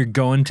just if you're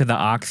going to the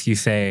Ox, you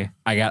say,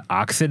 I got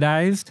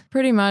oxidized?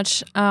 Pretty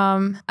much.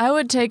 I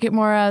would take it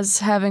more as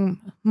having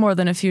more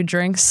than a few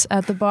drinks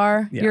at the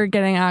bar. Yeah. You're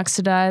getting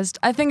oxidized.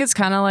 I think it's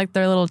kind of like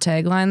their little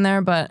tagline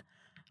there, but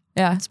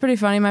yeah, it's pretty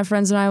funny. My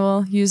friends and I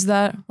will use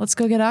that. Let's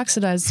go get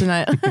oxidized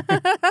tonight.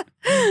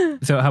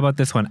 So how about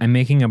this one? I'm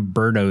making a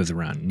Birdo's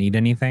run. Need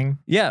anything?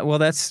 Yeah, well,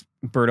 that's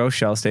Birdo's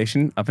Shell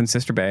Station up in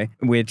Sister Bay,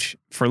 which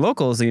for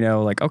locals,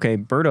 like, okay,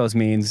 Birdo's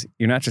means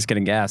you're not just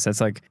getting gas.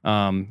 That's like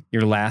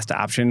your last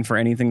option for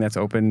anything that's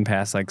open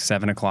past like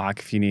 7 o'clock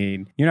if you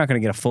need. You're not going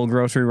to get a full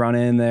grocery run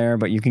in there,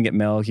 but you can get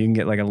milk. You can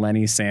get like a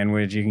Lenny's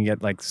sandwich. You can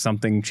get like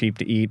something cheap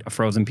to eat, a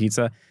frozen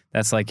pizza.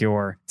 That's like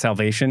your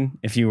salvation.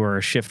 If you were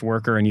a shift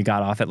worker and you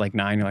got off at like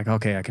 9, you're like,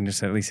 okay, I can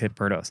just at least hit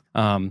Birdo's.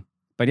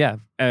 But yeah,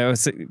 I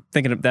was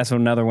thinking that's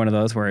another one of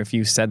those where if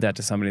you said that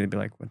to somebody, they'd be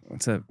like,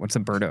 what's a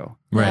Birdo?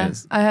 Right. Yeah,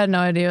 I had no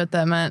idea what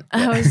that meant.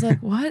 I was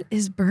like, what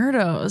is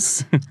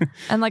Birdo's?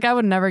 And like, I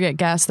would never get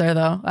gas there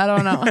though. I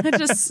don't know. It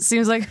just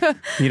seems like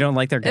You don't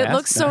like their gas? it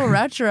looks so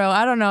retro.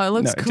 I don't know. It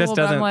looks No, it just cool,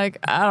 but I'm doesn't- like,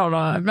 I don't know.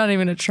 I'm not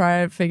even gonna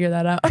try to figure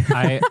that out.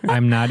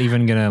 I'm not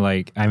even going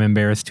to I'm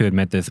embarrassed to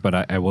admit this,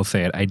 but I will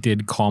say it. I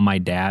did call my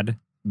dad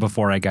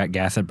before I got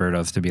gas at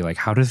Birdo's to be like,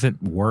 how does it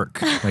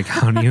work? Like,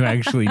 how do you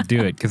actually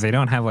do it? Because they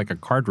don't have like a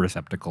card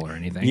receptacle or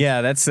anything.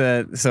 Yeah, that's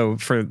so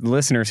for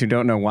listeners who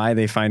don't know why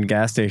they find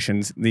gas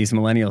stations, these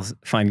millennials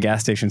find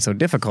gas stations so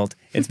difficult.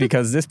 It's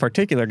because this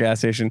particular gas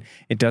station,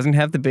 it doesn't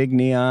have the big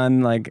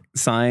neon like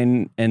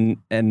sign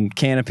and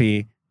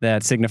canopy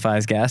that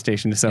signifies gas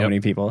station to so many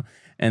people.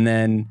 And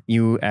then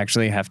you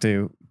actually have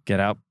to get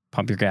out,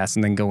 pump your gas,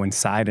 and then go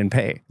inside and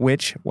pay.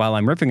 Which, while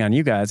I'm ripping on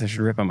you guys, I should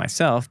rip on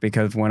myself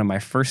because one of my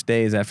first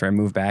days after I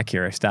moved back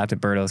here, I stopped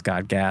at Birdo's,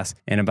 got gas,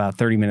 and about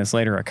 30 minutes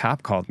later, a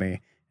cop called me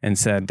and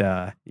said,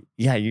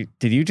 did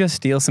you just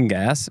steal some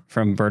gas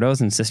from Birdo's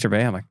in Sister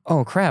Bay? I'm like,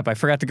 oh crap, I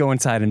forgot to go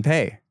inside and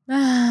pay.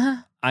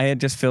 I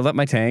had just filled up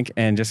my tank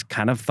and just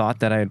kind of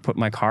thought that I had put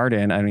my card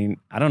in. I mean,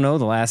 I don't know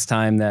the last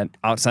time that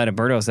outside of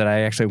Berto's that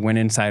I actually went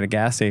inside a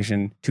gas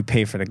station to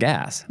pay for the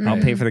gas.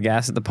 I'll pay for the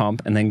gas at the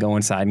pump and then go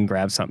inside and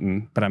grab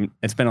something. But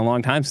it's been a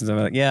long time since I'm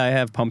like, yeah, I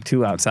have pump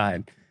 2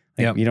 outside.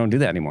 Like, you don't do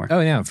that anymore.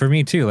 Oh yeah, for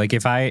me too. Like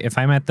if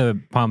I'm at the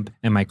pump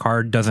and my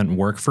card doesn't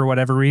work for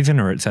whatever reason,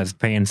 or it says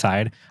pay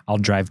inside, I'll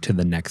drive to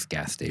the next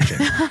gas station.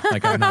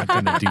 Like I'm not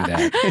going to do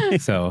that.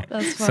 So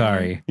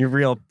sorry. You're a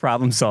real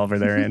problem solver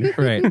there, Andy.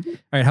 Right. All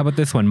right. How about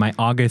this one? My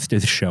August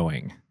is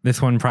showing.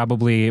 This one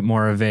probably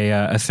more of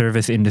a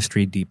service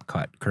industry deep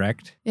cut,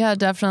 correct? Yeah,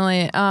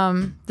 definitely.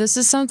 This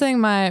is something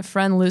my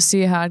friend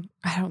Lucy had.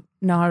 I don't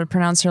know how to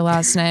pronounce her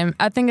last name.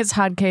 I think it's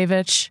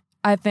Hodkevich.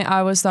 I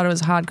always thought it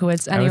was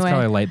Hodkowitz. Anyway, I always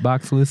call her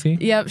Lightbox Lucy.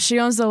 Yep, she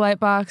owns the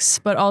Lightbox,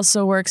 but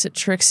also works at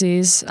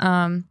Trixie's.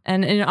 And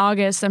in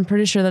August, I'm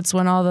pretty sure that's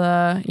when all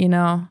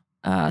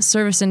the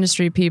service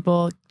industry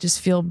people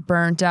just feel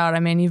burnt out. I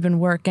mean, you've been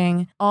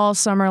working all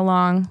summer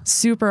long,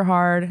 super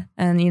hard,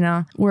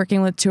 and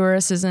working with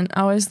tourists isn't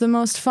always the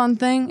most fun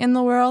thing in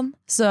the world.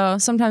 So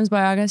sometimes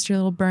by August, you're a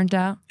little burnt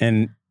out.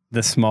 And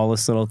the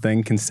smallest little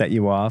thing can set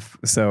you off.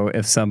 So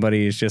if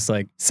somebody is just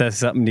like says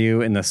something to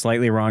you in the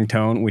slightly wrong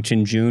tone, which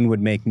in June would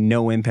make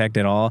no impact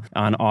at all,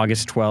 on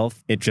August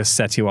 12th, it just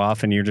sets you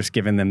off and you're just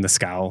giving them the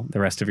scowl the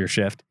rest of your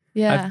shift.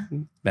 Yeah.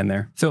 I've been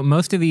there. So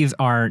most of these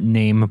are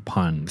name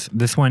puns.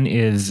 This one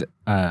is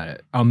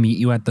I'll meet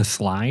you at the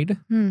slide.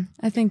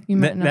 I think you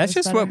might know That's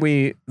this just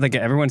better. what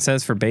everyone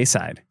says for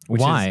Bayside.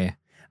 Why?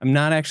 I'm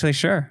not actually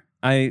sure.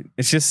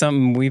 It's just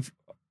something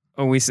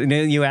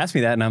you asked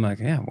me that and I'm like,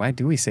 yeah, why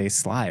do we say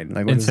slide?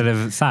 Like Instead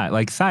of side.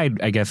 Like side,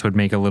 I guess, would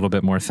make a little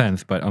bit more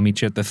sense, but I'll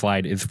meet you at the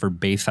slide is for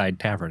Bayside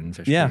Tavern in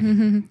Fishkill.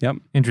 Yeah. Yep.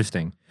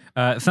 Interesting.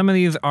 Some of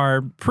these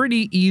are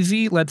pretty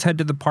easy. Let's head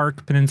to the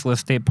park, Peninsula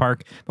State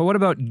Park. But what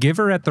about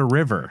Giver at the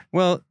River?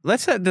 Well,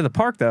 let's head to the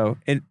park, though.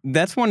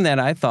 That's one that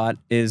I thought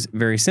is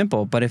very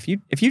simple. But if you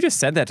just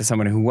said that to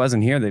someone who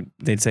wasn't here,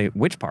 they'd say,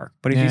 which park?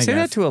 But if you say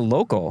that to a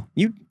local,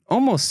 you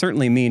almost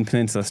certainly mean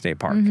Peninsula State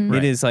Park. Right.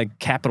 It is like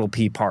capital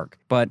P Park.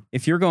 But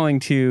if you're going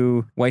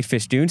to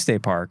Whitefish Dune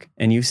State Park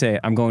and you say,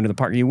 I'm going to the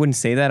park, you wouldn't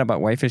say that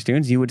about Whitefish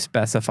Dunes. You would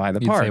specify the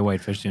You'd park. say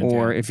Whitefish Dunes.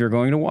 Or if you're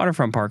going to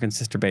Waterfront Park in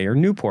Sister Bay or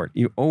Newport,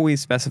 you always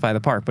specify the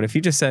park. But if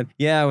you just said,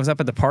 yeah, I was up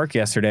at the park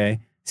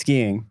yesterday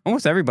skiing,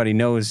 almost everybody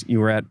knows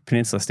you were at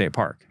Peninsula State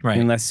Park. Right.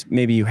 Unless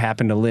maybe you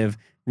happen to live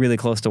really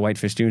close to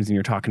Whitefish Dunes and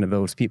you're talking to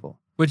those people.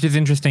 Which is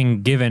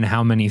interesting given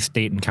how many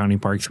state and county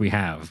parks we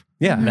have.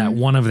 Yeah. That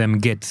one of them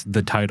gets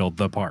the title,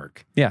 the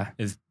park. Yeah.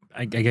 Is,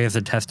 I guess,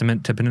 a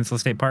testament to Peninsula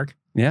State Park.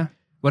 Yeah.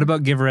 What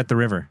about Giver at the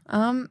River?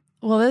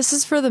 Well, this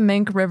is for the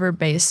Mink River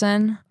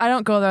Basin. I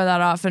don't go there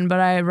that often, but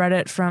I read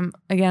it from,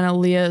 again,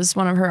 Aaliyah's,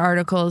 one of her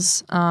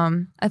articles.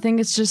 I think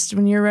it's just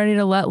when you're ready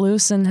to let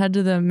loose and head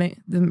to the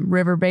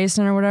river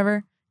basin or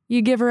whatever,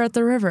 you give her at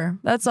the river.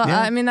 That's all.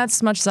 Yeah. I mean, that's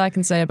as much as I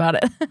can say about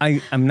it.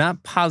 I'm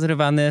not positive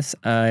on this.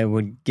 I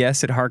would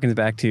guess it harkens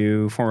back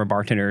to former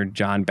bartender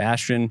John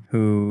Bastian,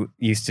 who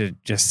used to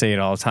just say it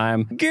all the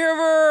time,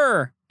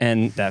 Giver!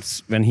 And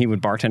that's when he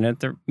would bartend at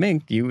the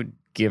Mink, you would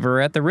give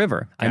her at the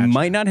river. Gotcha. I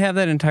might not have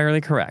that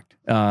entirely correct.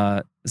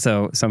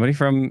 So somebody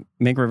from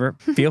Mink River,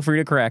 feel free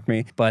to correct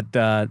me, but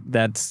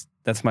that's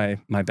my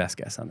best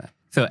guess on that.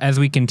 So as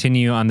we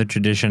continue on the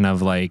tradition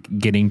of like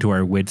getting to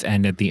our wits'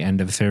 end at the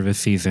end of service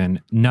season,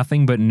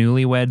 nothing but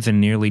newlyweds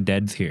and nearly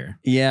deads here.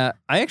 Yeah,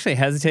 I actually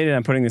hesitated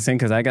on putting this in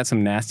because I got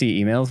some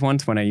nasty emails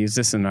once when I used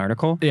this in an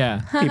article.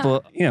 Yeah.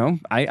 People,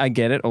 I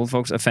get it. Old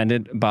folks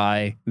offended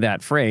by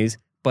that phrase,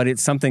 but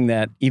it's something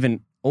that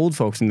even old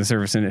folks in the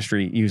service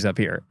industry use up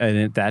here.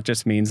 And that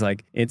just means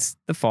like it's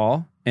the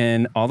fall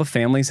and all the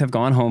families have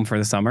gone home for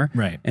the summer.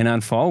 Right. And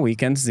on fall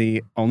weekends,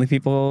 the only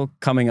people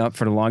coming up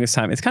for the longest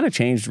time, it's kind of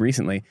changed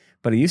recently,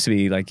 but it used to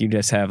be like you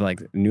just have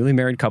like newly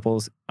married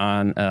couples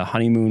on a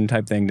honeymoon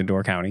type thing to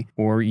Door County,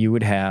 or you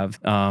would have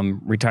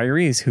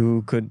retirees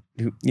who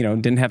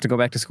didn't have to go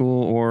back to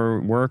school or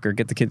work or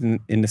get the kids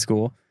into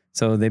school.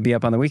 So they'd be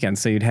up on the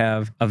weekends. So you'd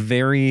have a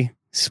very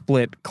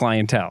split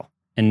clientele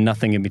and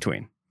nothing in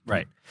between.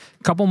 Right.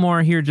 A couple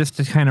more here just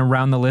to kind of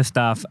round the list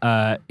off.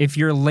 If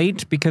you're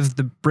late because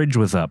the bridge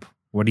was up,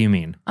 what do you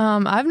mean?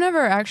 I've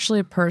never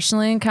actually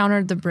personally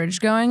encountered the bridge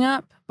going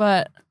up,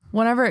 but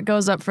whenever it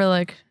goes up for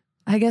like,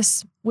 I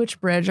guess, which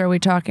bridge are we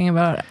talking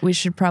about? We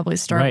should probably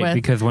start Right, with.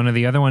 because one of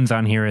the other ones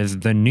on here is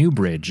the new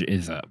bridge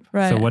is up.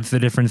 Right. So what's the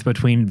difference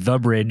between the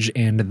bridge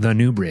and the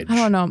new bridge? I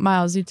don't know.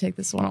 Miles, you take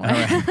this one away. All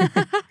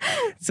right.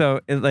 So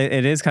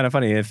it is kind of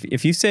funny.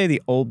 If you say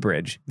the old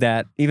bridge,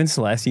 that even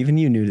Celeste, even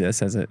you knew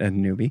this as a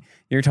newbie,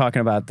 you're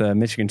talking about the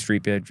Michigan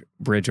Street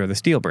Bridge or the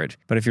Steel Bridge.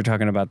 But if you're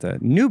talking about the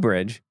new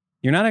bridge,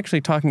 you're not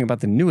actually talking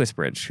about the newest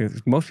bridge.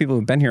 'Cause most people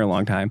who've been here a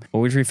long time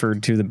always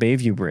referred to the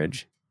Bayview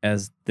Bridge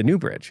as the new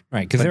bridge.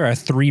 Right, because there are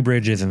 3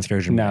 bridges in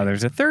Sturgeon Now Bay.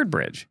 there's a third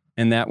bridge,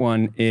 and that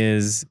one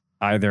is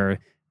either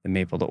the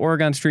Maple to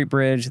Oregon Street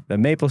Bridge, the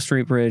Maple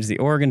Street Bridge, the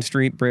Oregon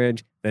Street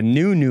Bridge, the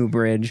new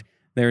bridge.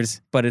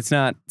 But it's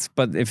not.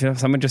 But if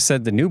someone just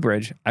said the new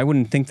bridge, I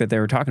wouldn't think that they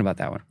were talking about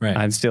that one. Right.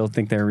 I still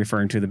think they're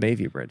referring to the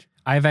Bayview Bridge.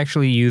 I've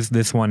actually used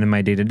this one in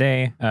my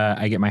day-to-day.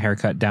 I get my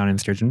haircut down in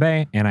Sturgeon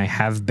Bay, and I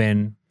have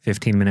been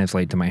 15 minutes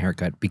late to my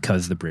haircut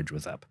because the bridge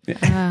was up.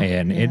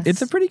 And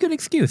it's a pretty good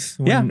excuse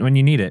when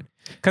you need it.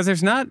 Because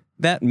there's not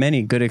that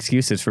many good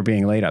excuses for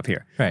being late up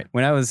here. Right.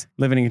 When I was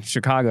living in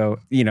Chicago,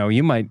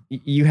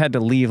 you had to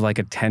leave like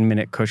a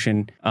 10-minute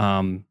cushion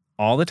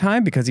all the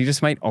time because you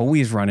just might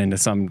always run into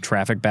some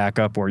traffic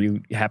backup or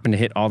you happen to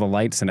hit all the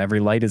lights and every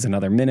light is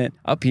another minute.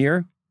 Up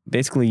here,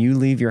 basically you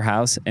leave your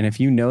house and if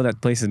you know that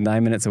place is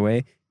 9 minutes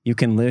away, you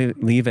can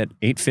leave at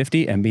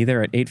 8:50 and be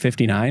there at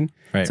 8:59.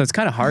 Right. So it's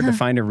kind of hard to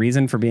find a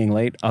reason for being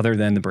late other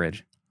than the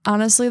bridge.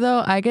 Honestly,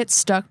 though, I get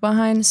stuck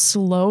behind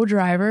slow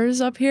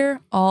drivers up here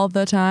all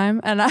the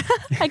time, and I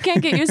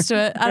can't get used to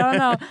it. I don't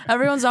know.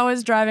 Everyone's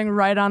always driving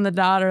right on the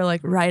dot or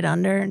like right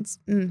under. It's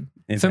So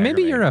maybe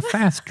aggravating. you're a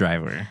fast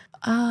driver.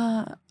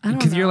 I don't know.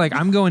 Because you're like,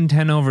 I'm going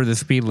 10 over the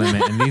speed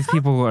limit, and these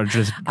people are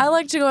just, I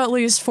like to go at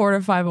least 4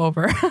 to 5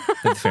 over.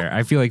 that's fair.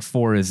 I feel like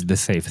 4 is the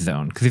safe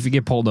zone. Because if you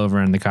get pulled over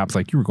and the cop's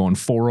like, you were going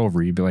 4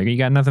 over, you'd be like, you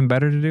got nothing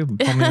better to do?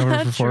 Pull me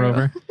over for 4 True.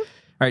 over.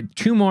 All right,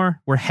 2 more.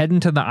 We're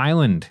heading to the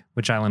island.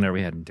 Which island are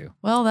we heading to?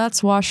 Well,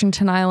 that's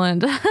Washington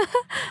Island. There-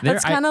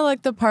 That's kind of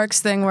like the parks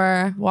thing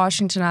where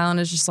Washington Island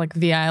is just like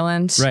the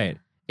island. Right.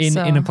 In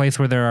So- a place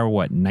where there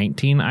are,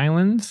 19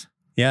 islands?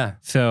 Yeah.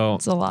 So,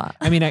 It's a lot.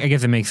 I mean, I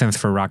guess it makes sense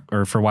for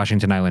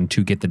Washington Island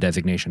to get the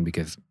designation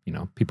because,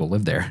 people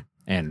live there.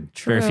 And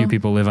very True. few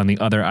people live on the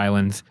other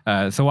islands.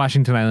 So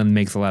Washington Island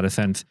makes a lot of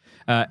sense.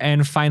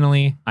 And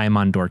finally, I'm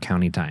on Door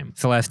County time.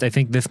 Celeste, I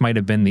think this might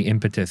have been the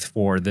impetus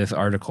for this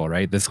article,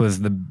 right? This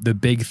was the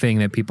big thing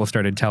that people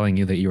started telling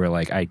you that you were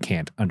like, I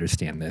can't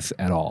understand this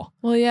at all.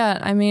 Well, yeah.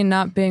 I mean,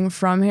 not being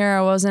from here,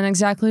 I wasn't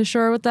exactly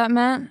sure what that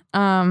meant.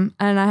 And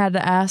I had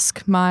to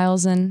ask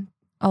Miles and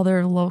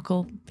other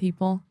local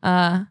people.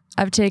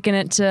 I've taken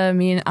it to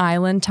mean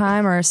island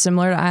time or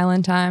similar to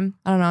island time.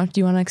 I don't know.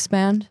 Do you want to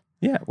expand?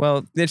 Yeah,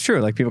 well, it's true.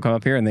 Like people come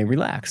up here and they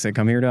relax. They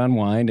come here to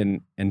unwind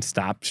and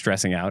stop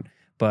stressing out.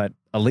 But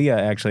Aaliyah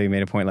actually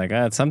made a point like,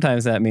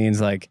 sometimes that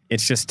means like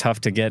it's just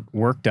tough to get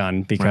work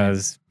done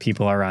because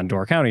people are on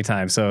Door County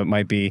time. So it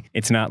might be,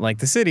 it's not like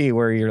the city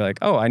where you're like,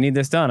 oh, I need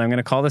this done. I'm going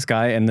to call this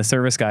guy and the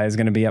service guy is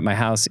going to be at my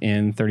house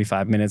in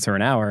 35 minutes or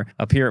an hour.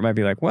 Up here, it might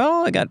be like,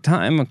 well, I got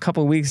time a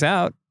couple weeks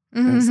out.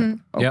 And it's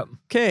like, Yep.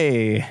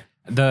 okay.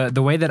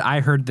 The way that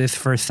I heard this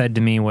first said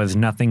to me was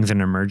nothing's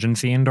an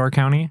emergency in Door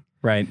County.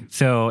 Right.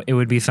 So it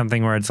would be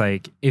something where it's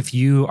like, if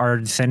you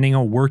are sending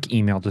a work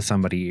email to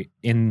somebody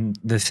in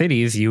the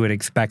cities, you would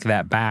expect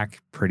that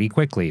back pretty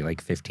quickly, like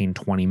 15,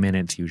 20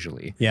 minutes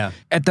usually. Yeah.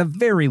 At the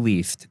very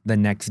least, the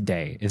next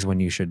day is when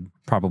you should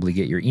probably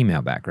get your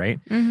email back, right?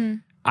 Mm-hmm.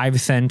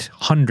 I've sent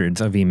hundreds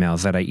of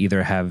emails that I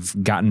either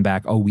have gotten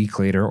back a week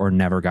later or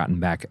never gotten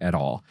back at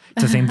all.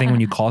 It's the same thing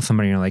when you call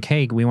somebody and you're like,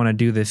 hey, we want to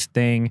do this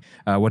thing.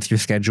 What's your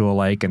schedule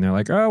like? And they're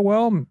like, oh,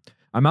 well,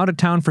 I'm out of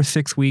town for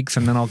 6 weeks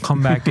and then I'll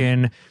come back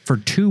in for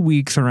 2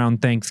 weeks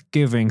around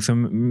Thanksgiving. So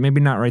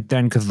maybe not right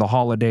then because of the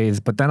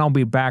holidays, but then I'll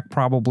be back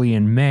probably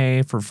in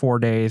May for 4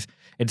 days.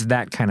 It's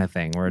that kind of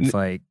thing where it's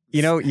like,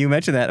 You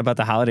mentioned that about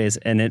the holidays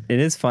and it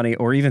is funny.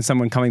 Or even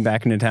someone coming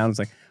back into town is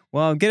like,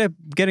 well, I'm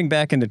getting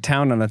back into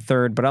town on the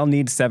 3rd, but I'll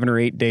need 7 or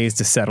 8 days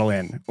to settle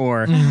in.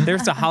 Or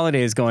there's the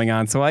holidays going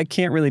on, so I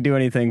can't really do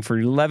anything for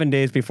 11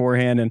 days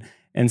beforehand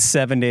and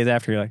 7 days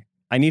after. You're like,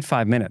 I need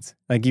 5 minutes.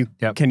 Like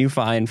can you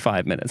find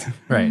 5 minutes?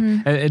 right.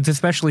 Mm-hmm. It's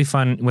especially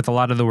fun with a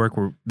lot of the work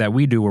that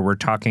we do where we're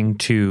talking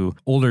to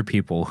older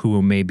people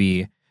who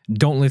maybe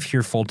don't live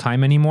here full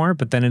time anymore.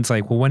 But then it's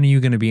like, well, when are you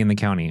going to be in the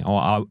county?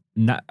 Oh,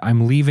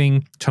 I'm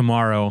leaving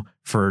tomorrow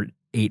for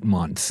 8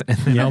 months and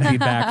then I'll be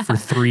back for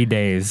 3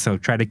 days. So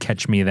try to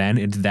catch me then.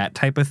 It's that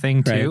type of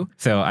thing too. Right.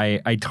 So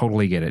I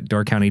totally get it.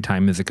 Door County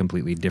time is a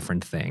completely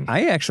different thing.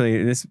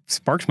 This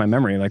sparks my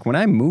memory. Like when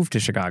I moved to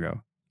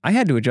Chicago, I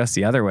had to adjust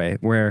the other way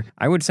where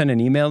I would send an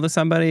email to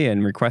somebody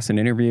and request an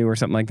interview or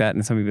something like that.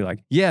 And somebody would be like,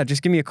 yeah,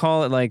 just give me a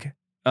call at like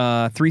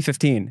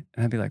 3:15. And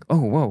I'd be like, oh,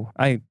 whoa,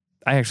 I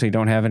actually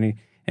don't have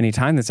any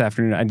time this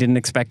afternoon. I didn't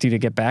expect you to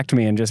get back to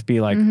me and just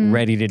be like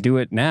ready to do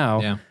it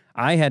now. Yeah.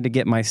 I had to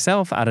get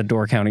myself out of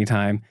Door County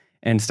time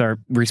and start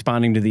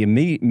responding to the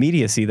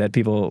immediacy that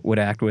people would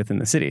act with in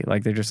the city.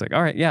 Like they're just like,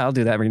 all right, yeah, I'll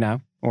do that right now.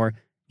 Or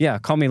yeah,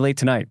 call me late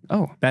tonight.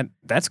 Oh,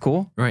 that's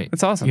cool. Right.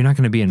 That's awesome. You're not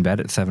going to be in bed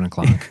at 7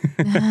 o'clock.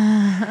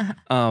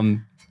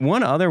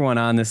 One other one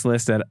on this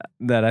list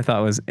that I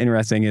thought was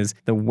interesting is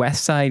the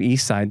West Side,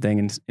 East Side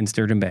thing in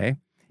Sturgeon Bay.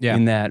 Yeah.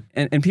 In that,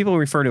 and people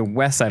refer to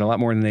West Side a lot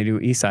more than they do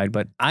East Side,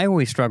 but I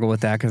always struggle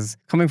with that because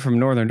coming from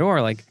Northern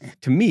Door, like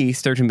to me,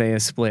 Sturgeon Bay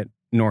is split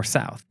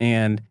north-south.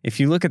 And if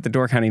you look at the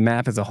Door County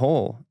map as a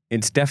whole,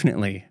 it's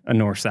definitely a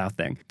north-south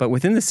thing. But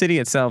within the city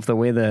itself, the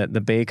way the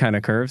bay kind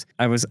of curves,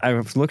 I was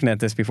looking at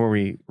this before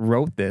we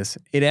wrote this,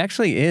 it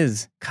actually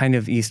is kind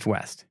of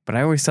east-west. But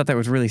I always thought that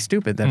was really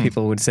stupid that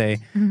people would say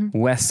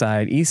west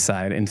side, east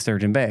side in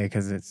Sturgeon Bay,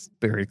 because it's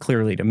very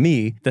clearly to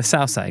me the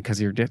south side, because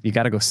you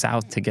got to go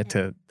south to get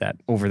to that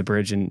over the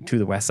bridge and to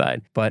the west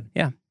side. But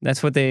yeah,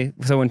 that's what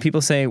so when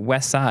people say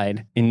west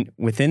side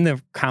within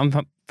the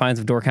confines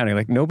of Door County,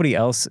 like nobody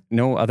else,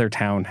 no other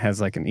town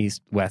has like an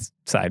east-west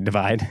side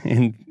divide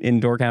in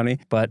Door County.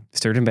 But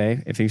Sturgeon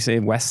Bay, if you say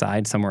west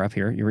side somewhere up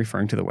here, you're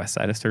referring to the west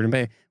side of Sturgeon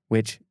Bay,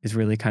 which is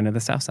really kind of the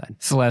south side.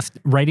 Celeste,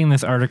 writing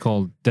this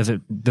article, does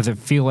it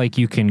feel like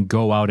you can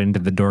go out into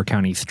the Door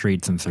County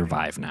streets and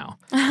survive now?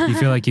 Do you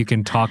feel like you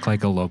can talk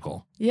like a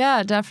local?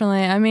 Yeah,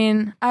 definitely. I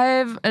mean,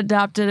 I've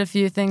adopted a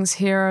few things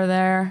here or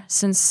there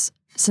since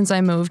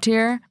I moved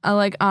here.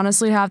 I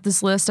honestly half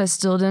this list I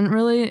still didn't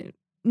really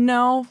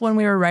know when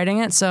we were writing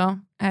it, so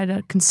I had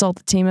to consult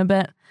the team a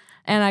bit.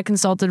 And I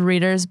consulted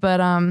readers, but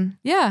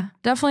yeah,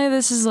 definitely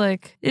this is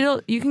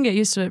you can get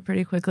used to it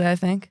pretty quickly, I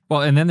think.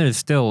 Well, and then there's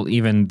still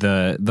even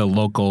the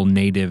local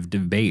native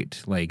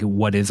debate, like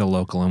what is a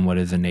local and what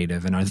is a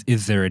native, and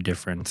is there a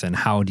difference, and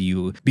how do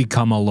you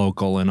become a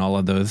local, and all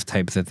of those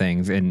types of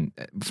things. And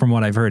from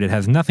what I've heard, it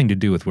has nothing to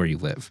do with where you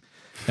live.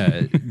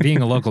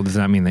 Being a local does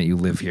not mean that you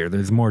live here.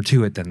 There's more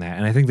to it than that.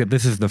 And I think that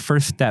this is the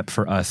first step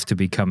for us to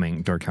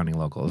becoming Door County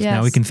locals. Yes.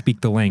 Now we can speak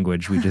the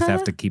language. We just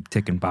have to keep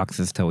ticking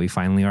boxes till we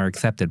finally are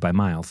accepted by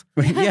Miles.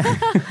 Yeah.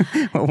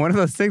 Well, one of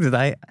those things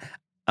that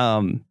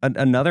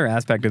another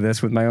aspect of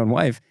this with my own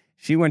wife,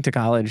 she went to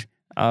college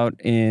out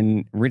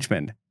in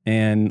Richmond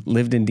and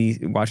lived in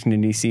Washington,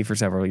 D.C. for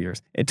several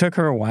years. It took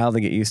her a while to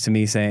get used to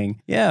me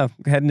saying, yeah,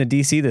 heading to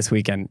D.C. this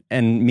weekend,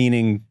 and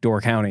meaning Door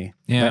County.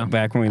 Yeah.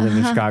 Back when we lived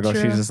in Chicago,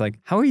 she was just like,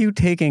 how are you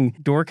taking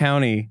Door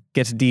County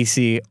gets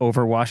D.C.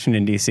 over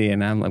Washington, D.C.?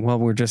 And I'm like, well,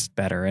 we're just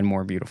better and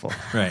more beautiful.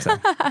 Right. So.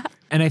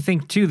 And I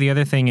think, too, the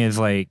other thing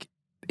is,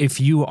 if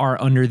you are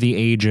under the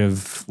age of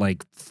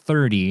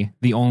 30,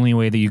 the only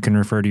way that you can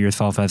refer to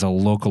yourself as a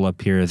local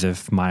up here is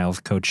if Miles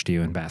coached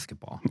you in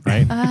basketball,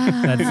 right?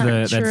 That's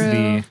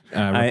the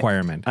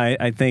requirement.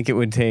 I think it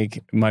would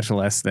take much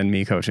less than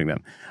me coaching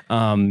them.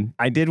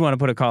 I did want to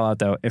put a call out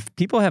though. If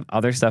people have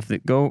other stuff,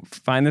 that go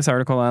find this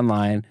article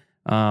online,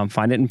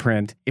 find it in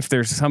print. If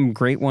there's some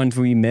great ones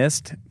we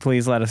missed,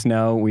 please let us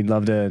know. We'd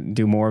love to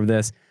do more of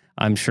this.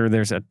 I'm sure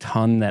there's a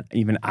ton that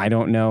even I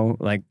don't know.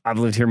 I've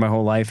lived here my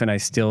whole life and I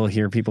still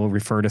hear people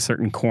refer to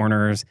certain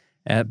corners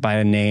by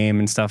a name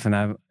and stuff.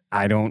 And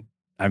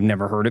I've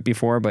never heard it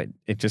before, but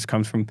it just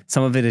comes from,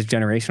 some of it is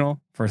generational.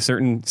 For a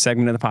certain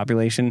segment of the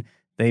population,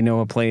 they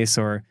know a place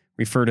or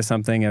refer to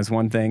something as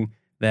one thing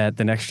that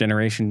the next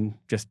generation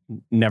just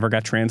never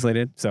got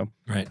translated. So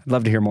right. I'd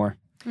love to hear more.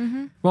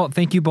 Mm-hmm. Well,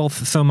 thank you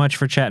both so much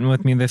for chatting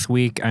with me this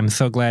week. I'm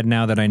so glad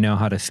now that I know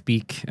how to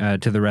speak to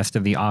the rest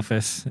of the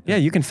office. Yeah,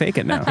 you can fake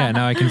it now. Yeah,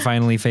 now I can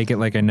finally fake it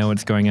like I know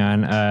what's going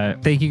on.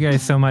 Thank you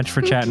guys so much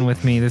for chatting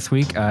with me this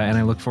week, and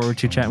I look forward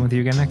to chatting with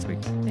you again next week.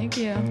 Thank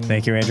you.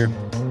 Thank you, Andrew.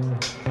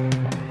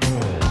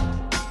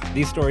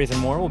 These stories and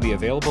more will be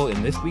available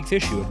in this week's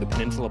issue of the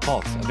Peninsula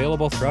Pulse,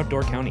 available throughout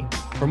Door County.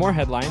 For more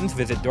headlines,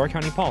 visit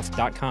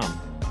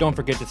doorcountypulse.com. Don't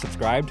forget to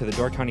subscribe to the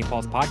Door County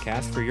Pulse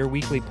podcast for your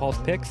weekly Pulse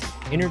picks,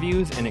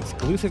 interviews, and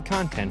exclusive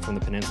content from the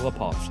Peninsula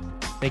Pulse.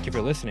 Thank you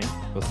for listening.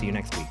 We'll see you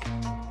next week.